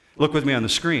 Look with me on the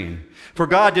screen. For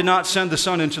God did not send the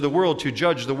Son into the world to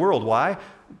judge the world. Why?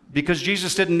 Because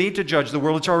Jesus didn't need to judge the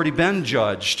world. It's already been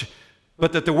judged.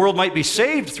 But that the world might be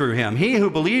saved through him. He who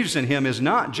believes in him is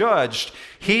not judged.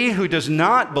 He who does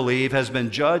not believe has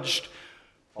been judged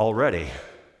already.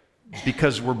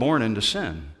 Because we're born into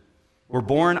sin. We're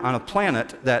born on a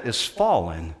planet that is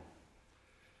fallen.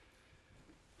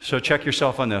 So check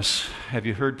yourself on this. Have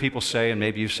you heard people say, and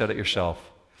maybe you've said it yourself,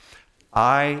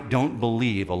 I don't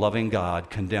believe a loving God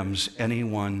condemns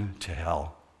anyone to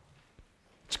hell.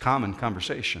 It's a common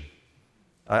conversation.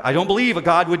 I don't believe a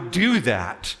God would do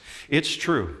that. It's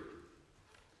true.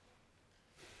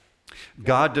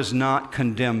 God does not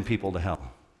condemn people to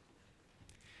hell.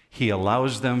 He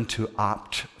allows them to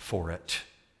opt for it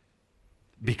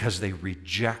because they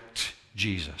reject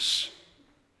Jesus.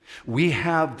 We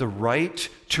have the right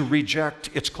to reject.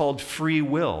 It's called free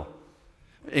will.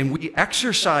 And we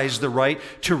exercise the right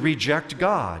to reject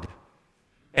God.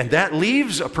 And that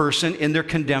leaves a person in their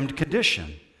condemned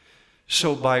condition.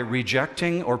 So by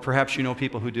rejecting, or perhaps you know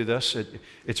people who do this,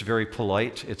 it's very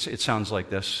polite. It sounds like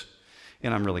this.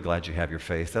 And I'm really glad you have your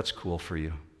faith. That's cool for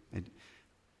you.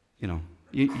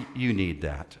 You need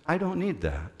that. I don't need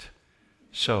that.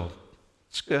 So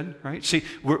it's good, right? See,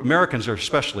 Americans are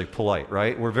especially polite,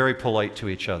 right? We're very polite to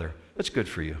each other. That's good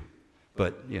for you.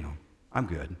 But, I'm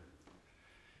good.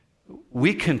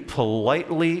 We can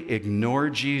politely ignore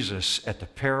Jesus at the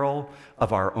peril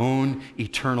of our own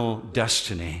eternal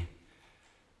destiny.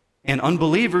 And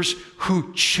unbelievers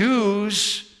who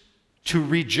choose to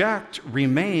reject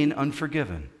remain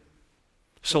unforgiven.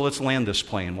 So let's land this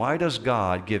plane. Why does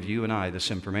God give you and I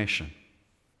this information?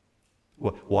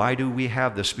 Why do we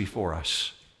have this before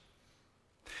us?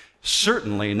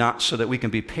 Certainly not so that we can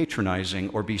be patronizing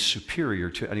or be superior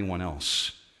to anyone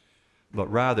else,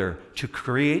 but rather to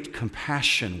create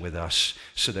compassion with us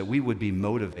so that we would be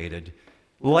motivated,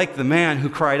 like the man who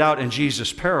cried out in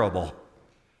Jesus' parable.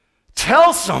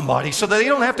 Tell somebody so that they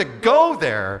don't have to go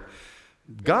there.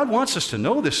 God wants us to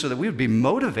know this so that we would be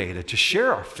motivated to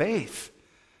share our faith.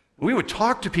 We would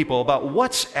talk to people about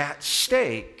what's at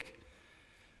stake.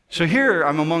 So here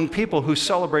I'm among people who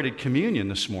celebrated communion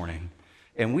this morning,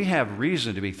 and we have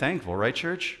reason to be thankful, right,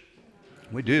 church?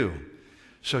 We do.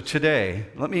 So today,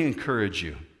 let me encourage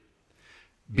you.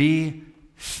 Be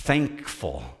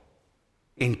thankful,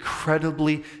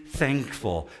 incredibly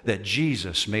thankful that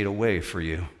Jesus made a way for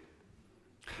you.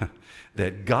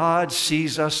 That God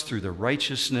sees us through the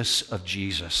righteousness of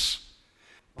Jesus.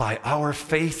 By our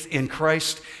faith in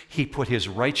Christ, He put His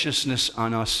righteousness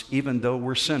on us even though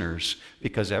we're sinners,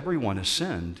 because everyone has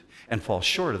sinned and falls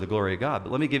short of the glory of God.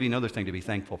 But let me give you another thing to be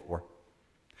thankful for.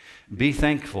 Be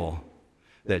thankful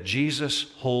that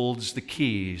Jesus holds the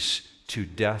keys to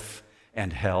death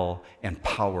and hell and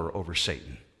power over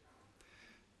Satan.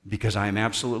 Because I am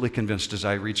absolutely convinced as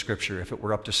I read Scripture, if it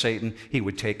were up to Satan, he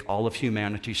would take all of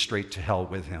humanity straight to hell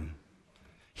with him.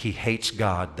 He hates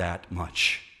God that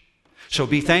much. So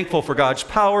be thankful for God's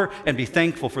power and be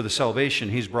thankful for the salvation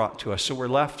He's brought to us. So we're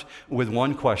left with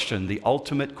one question, the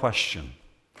ultimate question.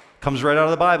 Comes right out of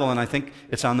the Bible, and I think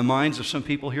it's on the minds of some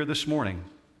people here this morning.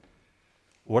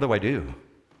 What do I do?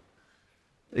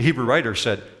 The Hebrew writer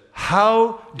said,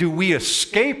 how do we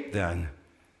escape then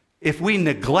if we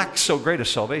neglect so great a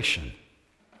salvation?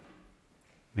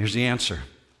 Here's the answer.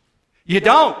 You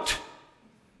don't.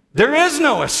 There is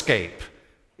no escape.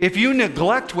 If you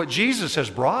neglect what Jesus has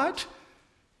brought,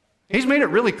 He's made it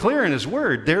really clear in His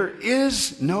Word. There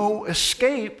is no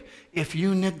escape if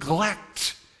you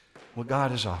neglect what God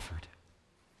has offered.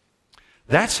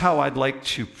 That's how I'd like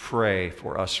to pray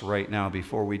for us right now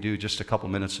before we do just a couple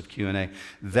minutes of Q&A,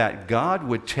 that God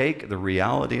would take the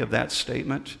reality of that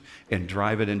statement and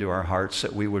drive it into our hearts,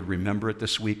 that we would remember it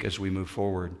this week as we move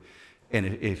forward. And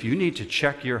if you need to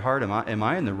check your heart, am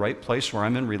I in the right place where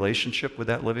I'm in relationship with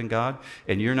that living God,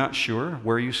 and you're not sure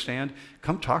where you stand,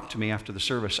 come talk to me after the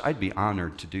service. I'd be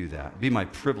honored to do that. It'd be my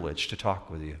privilege to talk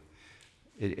with you.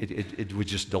 It would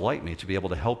just delight me to be able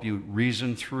to help you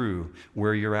reason through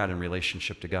where you're at in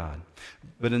relationship to God.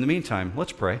 But in the meantime,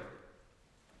 let's pray.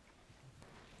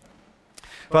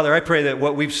 Father, I pray that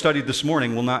what we've studied this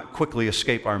morning will not quickly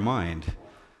escape our mind,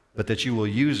 but that you will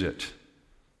use it.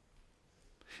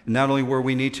 Not only where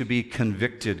we need to be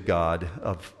convicted, God,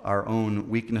 of our own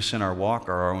weakness in our walk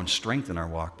or our own strength in our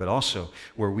walk, but also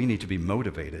where we need to be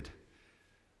motivated.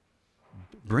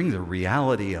 Bring the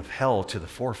reality of hell to the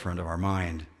forefront of our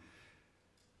mind,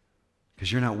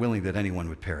 because you're not willing that anyone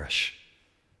would perish,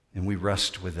 and we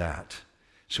rest with that.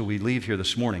 So we leave here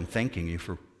this morning thanking you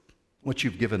for what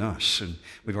you've given us, and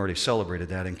we've already celebrated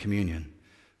that in communion.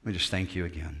 We just thank you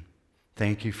again.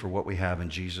 Thank you for what we have in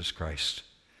Jesus Christ.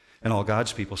 And all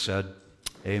God's people said,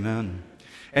 amen.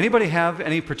 Anybody have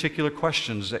any particular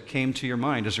questions that came to your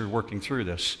mind as you're working through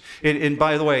this? And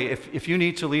by the way, if you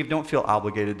need to leave, don't feel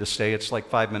obligated to stay. It's like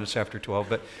 5 minutes after 12.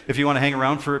 But if you want to hang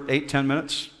around for 8-10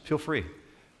 minutes, feel free.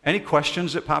 Any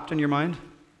questions that popped in your mind?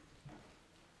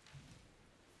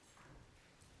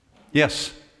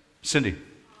 Yes, Cindy. Is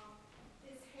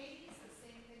Hades the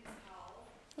same thing as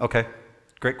hell? Okay,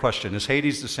 great question. Is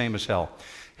Hades the same as hell?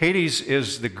 Hades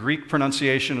is the Greek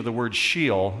pronunciation of the word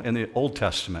Sheol in the Old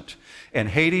Testament. And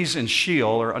Hades and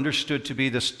Sheol are understood to be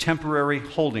this temporary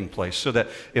holding place, so that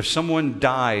if someone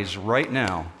dies right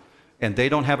now and they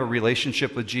don't have a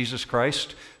relationship with Jesus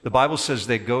Christ, the Bible says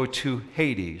they go to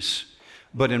Hades.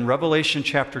 But in Revelation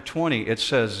chapter 20, it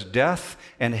says death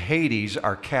and Hades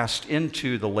are cast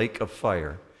into the lake of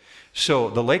fire. So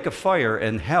the lake of fire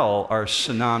and hell are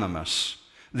synonymous,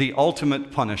 the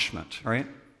ultimate punishment, right?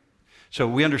 So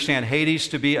we understand Hades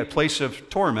to be a place of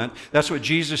torment. That's what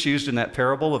Jesus used in that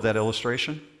parable of that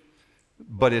illustration.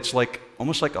 but it's like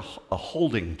almost like a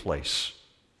holding place,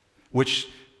 which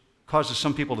causes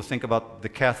some people to think about the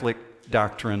Catholic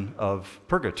doctrine of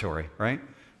purgatory, right?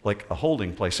 Like a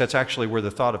holding place. That's actually where the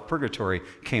thought of purgatory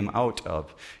came out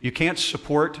of. You can't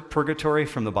support purgatory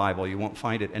from the Bible. You won't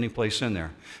find it any place in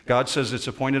there. God says it's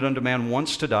appointed unto man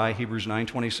once to die, Hebrews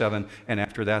 9:27, and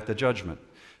after that the judgment.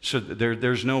 So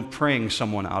there's no praying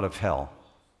someone out of hell.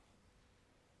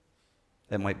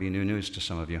 That might be new news to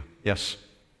some of you. Yes?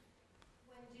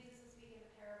 When Jesus was speaking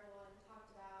the parable and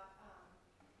talked about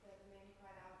the man who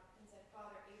cried out and said,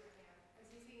 Father Abraham, was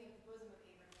he speaking of the bosom of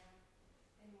Abraham?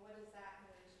 And what is that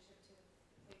in relationship to the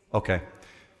place of Okay.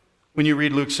 Abraham? When you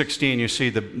read Luke 16, you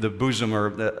see the bosom,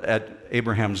 or at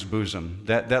Abraham's bosom.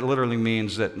 That literally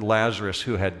means that Lazarus,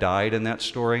 who had died in that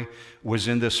story, was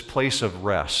in this place of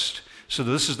rest. So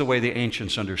this is the way the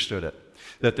ancients understood it,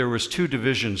 that there was two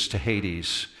divisions to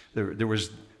Hades. There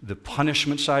was the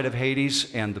punishment side of Hades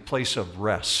and the place of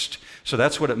rest. So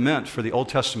that's what it meant for the Old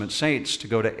Testament saints to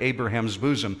go to Abraham's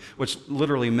bosom, which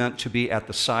literally meant to be at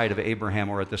the side of Abraham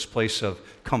or at this place of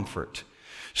comfort.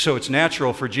 So it's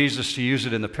natural for Jesus to use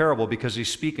it in the parable because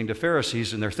he's speaking to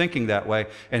Pharisees and they're thinking that way.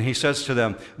 And he says to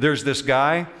them, there's this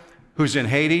guy who's in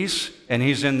Hades and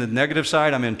he's in the negative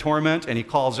side, I'm in torment, and he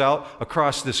calls out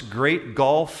across this great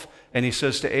gulf and he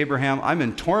says to Abraham, I'm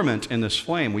in torment in this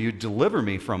flame. Will you deliver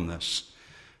me from this?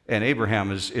 And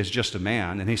Abraham is just a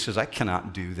man, and he says, I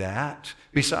cannot do that.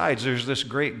 Besides, there's this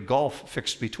great gulf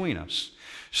fixed between us.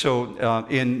 So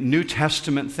in New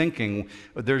Testament thinking,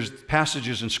 there's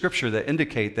passages in Scripture that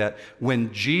indicate that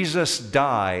when Jesus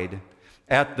died,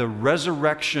 at the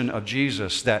resurrection of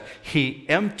Jesus, that he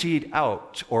emptied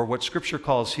out, or what Scripture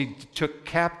calls, he took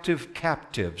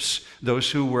captives,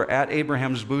 those who were at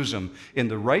Abraham's bosom in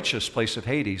the righteous place of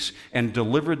Hades, and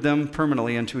delivered them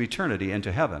permanently into eternity,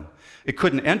 into heaven. It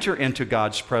couldn't enter into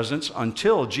God's presence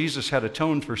until Jesus had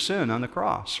atoned for sin on the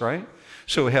cross, right?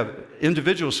 So we have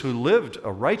individuals who lived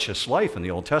a righteous life in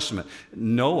the Old Testament.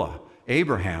 Noah,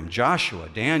 Abraham, Joshua,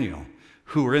 Daniel,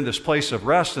 who were in this place of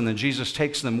rest, and then Jesus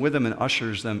takes them with him and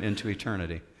ushers them into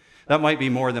eternity. That might be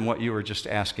more than what you were just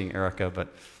asking, Erica,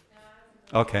 but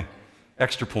okay.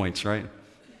 Extra points, right?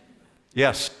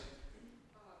 Yes.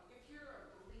 If you're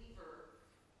a believer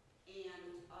and you don't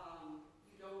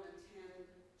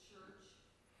attend church,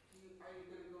 are you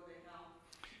going to go to hell?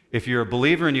 If you're a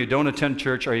believer and you don't attend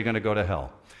church, are you going to go to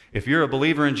hell? If you're a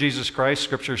believer in Jesus Christ,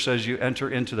 Scripture says you enter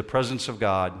into the presence of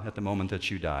God at the moment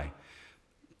that you die.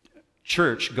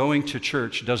 Church, going to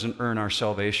church doesn't earn our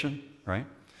salvation, right?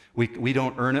 We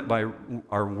don't earn it by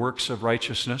our works of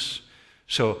righteousness.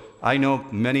 So I know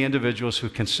many individuals who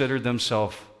consider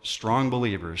themselves strong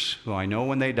believers, who I know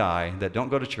when they die, that don't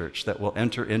go to church, that will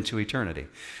enter into eternity.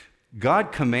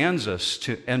 God commands us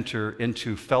to enter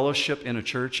into fellowship in a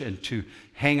church and to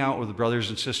hang out with brothers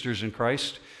and sisters in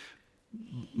Christ,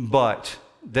 but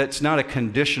that's not a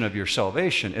condition of your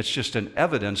salvation. It's just an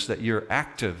evidence that you're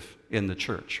active in the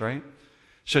church, right?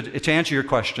 So to answer your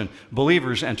question,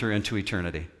 believers enter into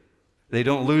eternity. They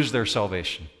don't lose their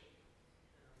salvation.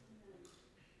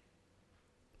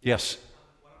 Yes?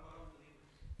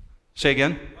 Say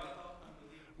again?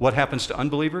 What happens to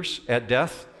unbelievers at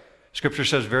death? Scripture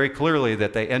says very clearly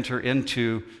that they enter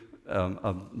into,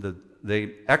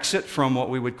 they exit from what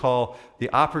we would call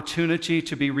the opportunity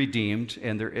to be redeemed,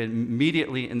 and they're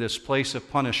immediately in this place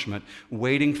of punishment,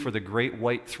 waiting for the great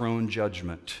white throne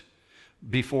judgment,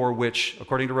 before which,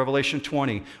 according to Revelation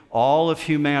 20, all of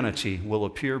humanity will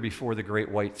appear before the great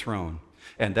white throne.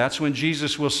 And that's when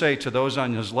Jesus will say to those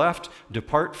on his left,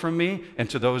 depart from me, and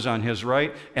to those on his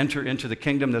right, enter into the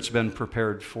kingdom that's been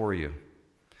prepared for you.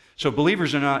 So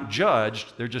believers are not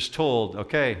judged, they're just told,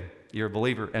 okay, you're a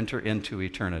believer, enter into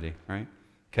eternity, right?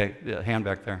 Okay, hand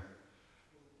back there.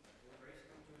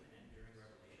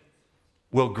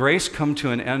 Will grace come to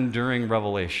an end during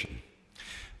Revelation?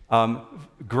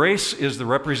 Grace is the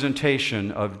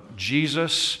representation of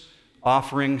Jesus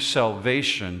offering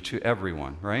salvation to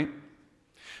everyone, right?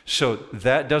 So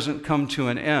that doesn't come to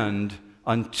an end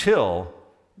until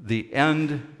the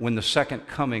end when the second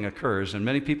coming occurs. And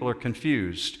many people are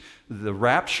confused. The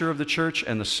rapture of the church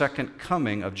and the second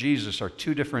coming of Jesus are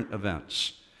two different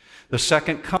events. The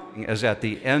second coming is at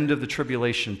the end of the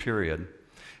tribulation period.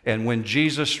 And when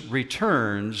Jesus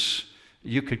returns,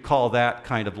 you could call that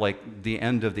kind of like the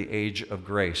end of the age of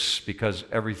grace, because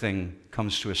everything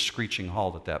comes to a screeching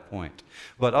halt at that point.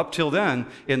 But up till then,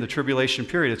 in the tribulation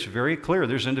period, it's very clear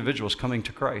there's individuals coming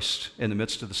to Christ in the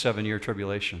midst of the 7-year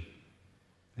tribulation.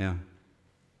 Yeah.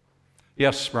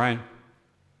 Yes, Brian?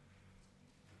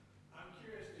 I'm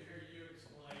curious to hear you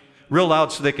explain. Real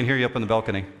loud so they can hear you up on the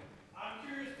balcony. I'm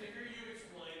curious to hear you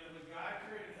explain that when God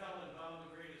created hell and bound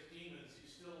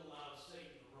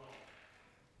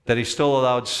That he still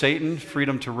allowed Satan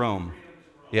freedom to roam.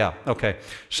 Yeah, okay.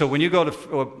 So when you go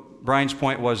to, Brian's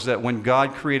point was that when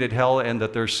God created hell and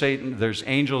that there's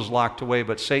angels locked away,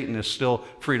 but Satan is still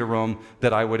free to roam,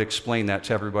 that I would explain that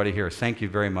to everybody here. Thank you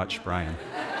very much, Brian.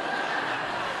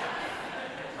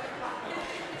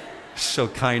 So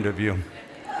kind of you.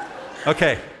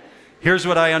 Okay, here's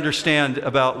what I understand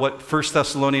about what 1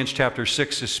 Thessalonians chapter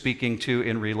 6 is speaking to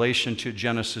in relation to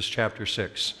Genesis chapter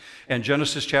 6. And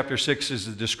Genesis chapter 6 is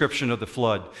the description of the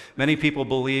flood. Many people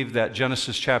believe that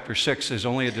Genesis chapter 6 is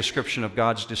only a description of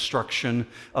God's destruction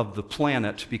of the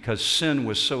planet because sin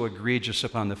was so egregious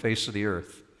upon the face of the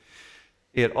earth.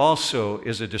 It also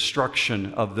is a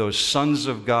destruction of those sons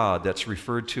of God that's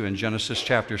referred to in Genesis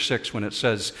chapter 6 when it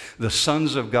says, the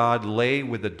sons of God lay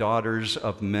with the daughters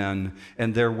of men,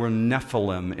 and there were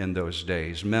Nephilim in those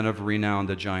days, men of renown,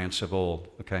 the giants of old.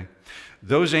 Okay?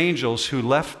 Those angels who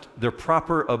left their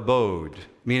proper abode,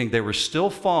 meaning they were still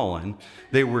fallen,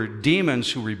 they were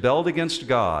demons who rebelled against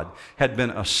God, had been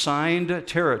assigned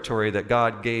territory that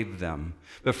God gave them.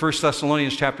 But 1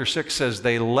 Thessalonians chapter 6 says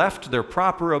they left their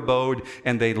proper abode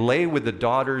and they lay with the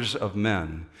daughters of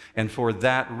men. And for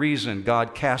that reason,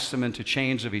 God cast them into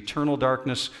chains of eternal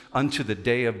darkness unto the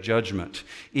day of judgment.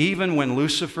 Even when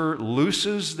Lucifer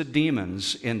looses the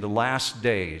demons in the last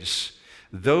days,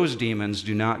 those demons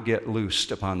do not get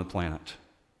loosed upon the planet.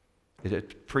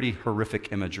 It's pretty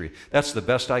horrific imagery. That's the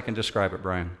best I can describe it,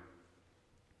 Brian.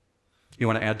 You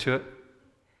want to add to it?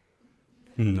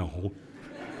 No.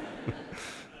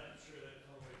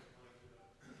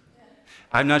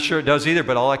 I'm not sure it does either,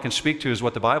 but all I can speak to is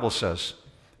what the Bible says.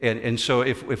 And so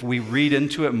if we read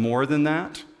into it more than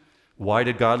that, why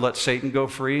did God let Satan go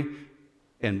free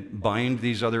and bind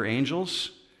these other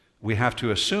angels? We have to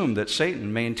assume that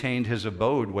Satan maintained his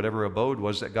abode, whatever abode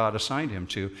was that God assigned him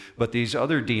to. But these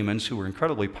other demons, who were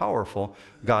incredibly powerful,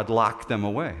 God locked them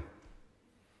away.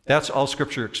 That's all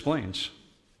Scripture explains.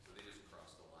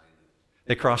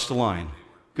 They crossed the line.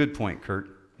 Good point, Kurt.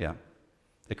 Yeah.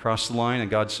 They crossed the line,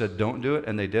 and God said, don't do it,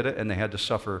 and they did it, and they had to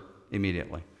suffer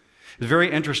immediately. It's a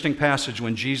very interesting passage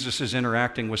when Jesus is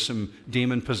interacting with some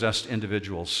demon-possessed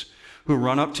individuals who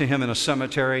run up to him in a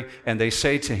cemetery, and they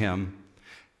say to him,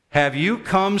 have you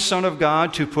come, Son of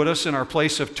God, to put us in our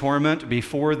place of torment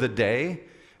before the day?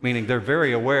 Meaning they're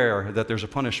very aware that there's a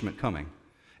punishment coming.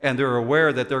 And they're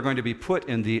aware that they're going to be put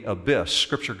in the abyss.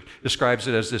 Scripture describes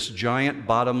it as this giant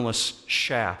bottomless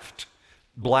shaft,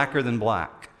 blacker than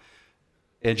black.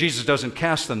 And Jesus doesn't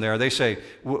cast them there. They say,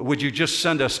 would you just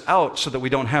send us out so that we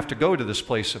don't have to go to this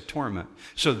place of torment?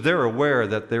 So they're aware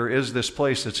that there is this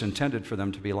place that's intended for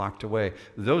them to be locked away.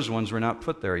 Those ones were not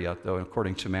put there yet, though,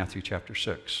 according to Matthew chapter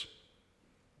 6.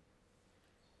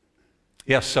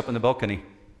 Yes, up in the balcony. Can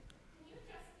you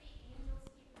address the angels'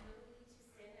 capability to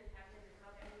sin in heaven and how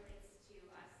that relates to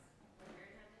us when we're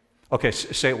in heaven? Okay,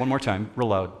 say it one more time, real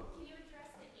loud. Can you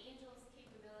address the angels'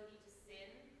 capability to sin?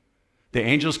 The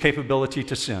angel's capability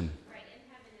to sin. Right, in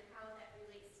heaven and how that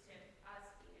relates to us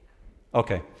being in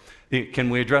heaven. Okay. Can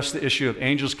we address the issue of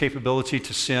angels' capability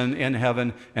to sin in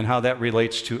heaven and how that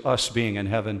relates to us being in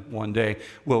heaven one day?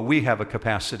 Well, we have a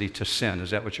capacity to sin.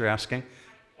 Is that what you're asking?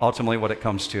 Ultimately, what it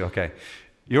comes to. Okay.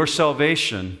 Your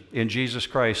salvation in Jesus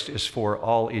Christ is for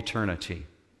all eternity.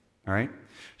 All right?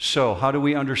 So, how do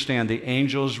we understand the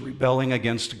angels rebelling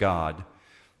against God?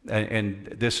 And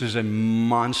this is a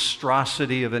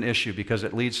monstrosity of an issue because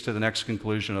it leads to the next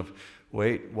conclusion of,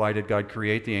 wait, why did God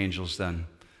create the angels then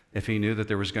if he knew that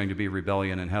there was going to be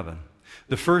rebellion in heaven?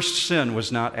 The first sin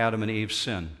was not Adam and Eve's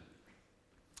sin.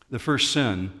 The first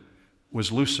sin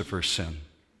was Lucifer's sin.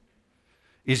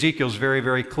 Ezekiel's very,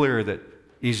 very clear that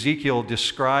Ezekiel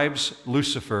describes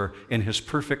Lucifer in his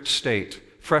perfect state,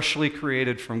 freshly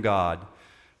created from God,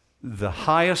 the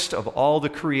highest of all the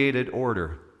created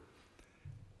order.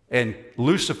 And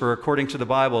Lucifer, according to the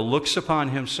Bible, looks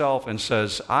upon himself and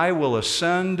says, I will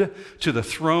ascend to the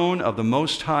throne of the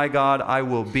Most High God. I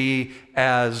will be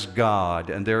as God.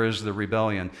 And there is the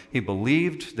rebellion. He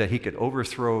believed that he could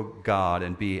overthrow God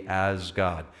and be as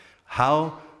God.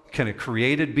 How can a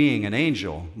created being, an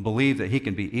angel, believe that he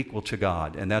can be equal to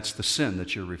God? And that's the sin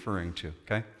that you're referring to,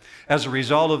 okay? As a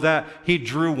result of that, he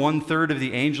drew 1/3 of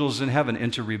the angels in heaven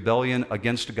into rebellion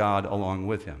against God along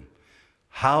with him.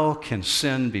 How can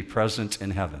sin be present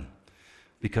in heaven?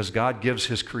 Because God gives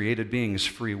his created beings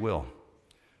free will,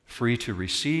 free to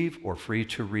receive or free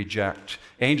to reject.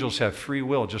 Angels have free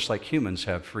will just like humans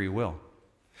have free will.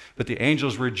 But the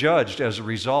angels were judged as a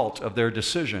result of their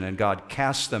decision, and God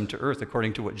cast them to earth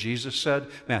according to what Jesus said,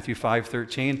 Matthew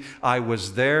 5:13. I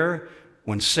was there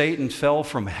when Satan fell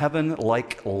from heaven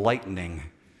like lightning,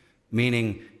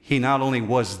 meaning he not only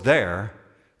was there,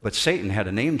 But Satan had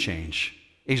a name change.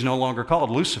 He's no longer called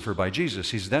Lucifer by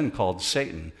Jesus. He's then called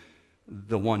Satan,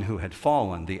 the one who had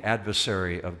fallen, the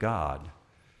adversary of God.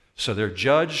 So they're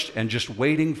judged and just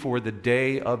waiting for the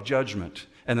day of judgment.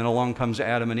 And then along comes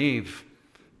Adam and Eve,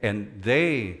 and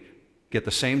they get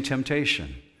the same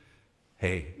temptation.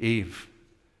 Hey, Eve,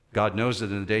 God knows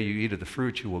that in the day you eat of the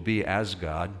fruit, you will be as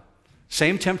God.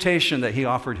 Same temptation that he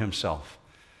offered himself.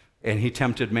 And he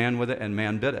tempted man with it, and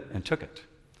man bit it and took it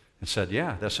and said,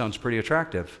 yeah, that sounds pretty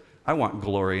attractive. I want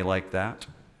glory like that.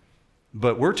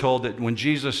 But we're told that when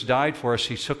Jesus died for us,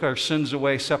 he took our sins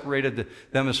away, separated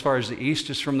them as far as the east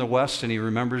is from the west, and he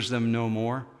remembers them no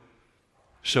more.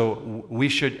 So we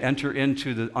should enter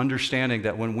into the understanding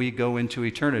that when we go into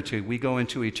eternity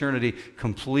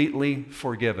completely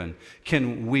forgiven.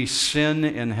 Can we sin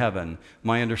in heaven?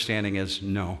 My understanding is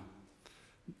no.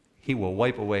 He will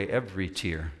wipe away every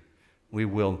tear. We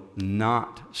will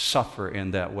not suffer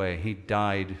in that way. He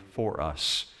died for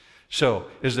us. So,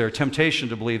 is there a temptation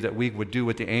to believe that we would do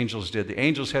what the angels did? The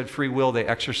angels had free will, they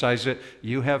exercised it.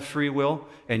 You have free will,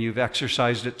 and you've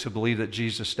exercised it to believe that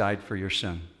Jesus died for your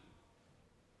sin.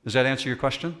 Does that answer your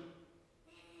question?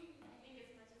 I think as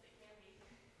much as it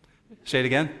can be. Say it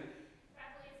again.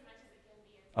 Probably as much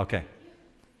as it can be. Okay.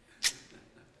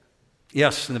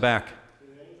 Yes, in the back. Do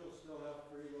angels still have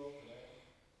free will today?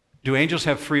 Do angels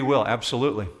have free will?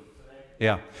 Absolutely.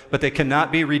 Yeah. But they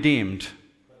cannot be redeemed.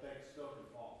 But they still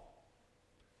can fall.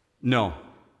 No.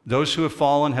 Those who have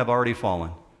fallen have already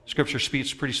fallen. Scripture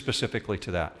speaks pretty specifically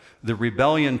to that. The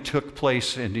rebellion took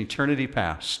place in eternity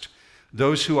past.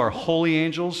 Those who are holy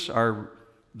angels are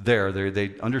there.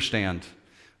 They understand.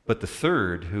 But the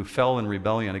third, who fell in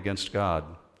rebellion against God,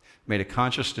 made a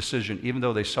conscious decision, even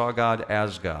though they saw God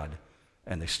as God,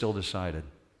 and they still decided.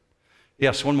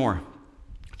 Yes, one more.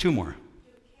 Two more.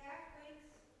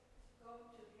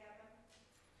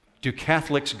 Do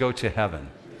Catholics go to heaven?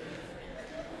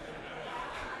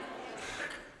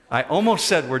 I almost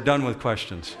said we're done with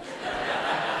questions.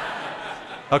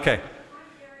 Okay.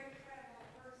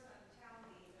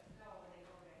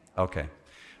 Okay.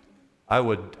 I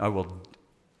will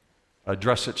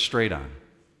address it straight on.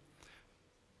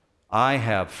 I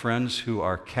have friends who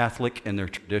are Catholic in their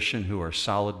tradition who are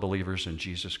solid believers in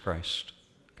Jesus Christ.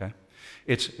 Okay?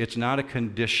 It's not a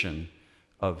condition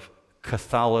of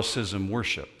Catholicism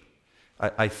worship.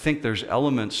 I think there's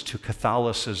elements to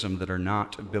Catholicism that are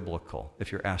not biblical,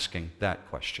 if you're asking that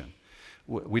question.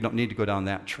 We don't need to go down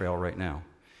that trail right now.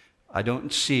 I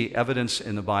don't see evidence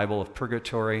in the Bible of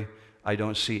purgatory. I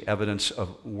don't see evidence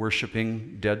of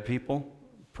worshiping dead people,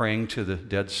 praying to the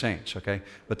dead saints, okay?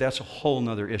 But that's a whole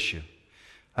nother issue.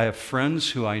 I have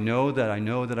friends who I know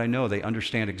they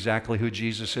understand exactly who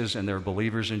Jesus is, and they're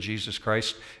believers in Jesus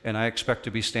Christ, and I expect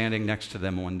to be standing next to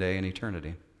them one day in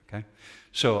eternity, okay?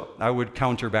 So I would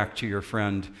counter back to your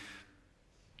friend.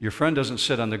 Your friend doesn't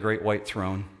sit on the great white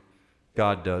throne.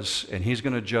 God does, and he's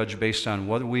going to judge based on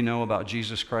what we know about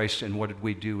Jesus Christ and what did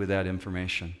we do with that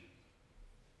information.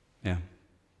 Yeah.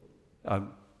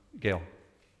 Gail.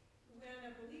 When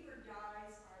a believer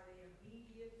dies, are they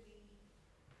immediately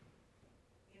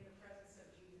in the presence of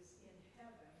Jesus in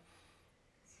heaven?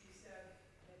 You said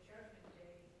at Judgment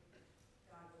Day,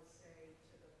 God will say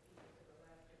to the people to the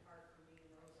left, depart from me,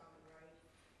 and those on the right,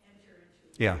 enter into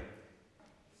Yeah.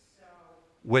 So,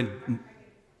 When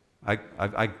I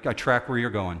track where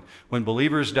you're going. When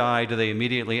believers die, do they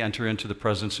immediately enter into the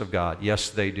presence of God?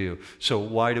 Yes, they do. So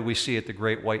why do we see at the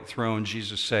great white throne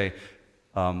Jesus say,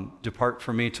 depart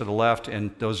from me to the left,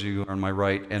 and those of you who are on my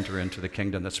right, enter into the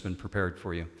kingdom that's been prepared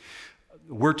for you?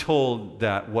 We're told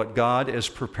that what God is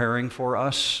preparing for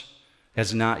us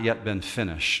has not yet been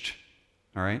finished.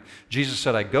 All right? Jesus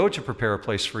said, I go to prepare a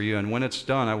place for you, and when it's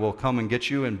done, I will come and get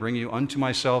you and bring you unto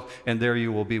myself, and there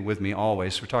you will be with me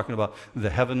always. We're talking about the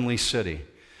heavenly city.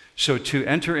 So to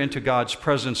enter into God's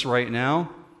presence right now,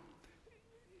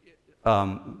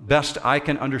 best I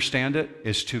can understand it,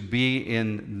 is to be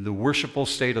in the worshipful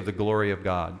state of the glory of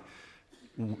God.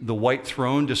 The white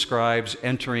throne describes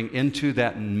entering into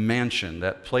that mansion,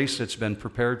 that place that's been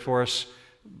prepared for us.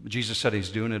 Jesus said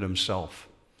he's doing it himself.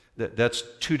 That's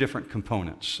two different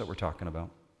components that we're talking about.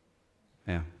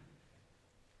 Yeah.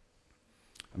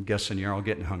 I'm guessing you're all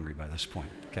getting hungry by this point.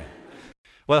 Okay.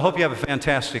 Well, I hope you have a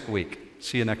fantastic week.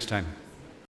 See you next time.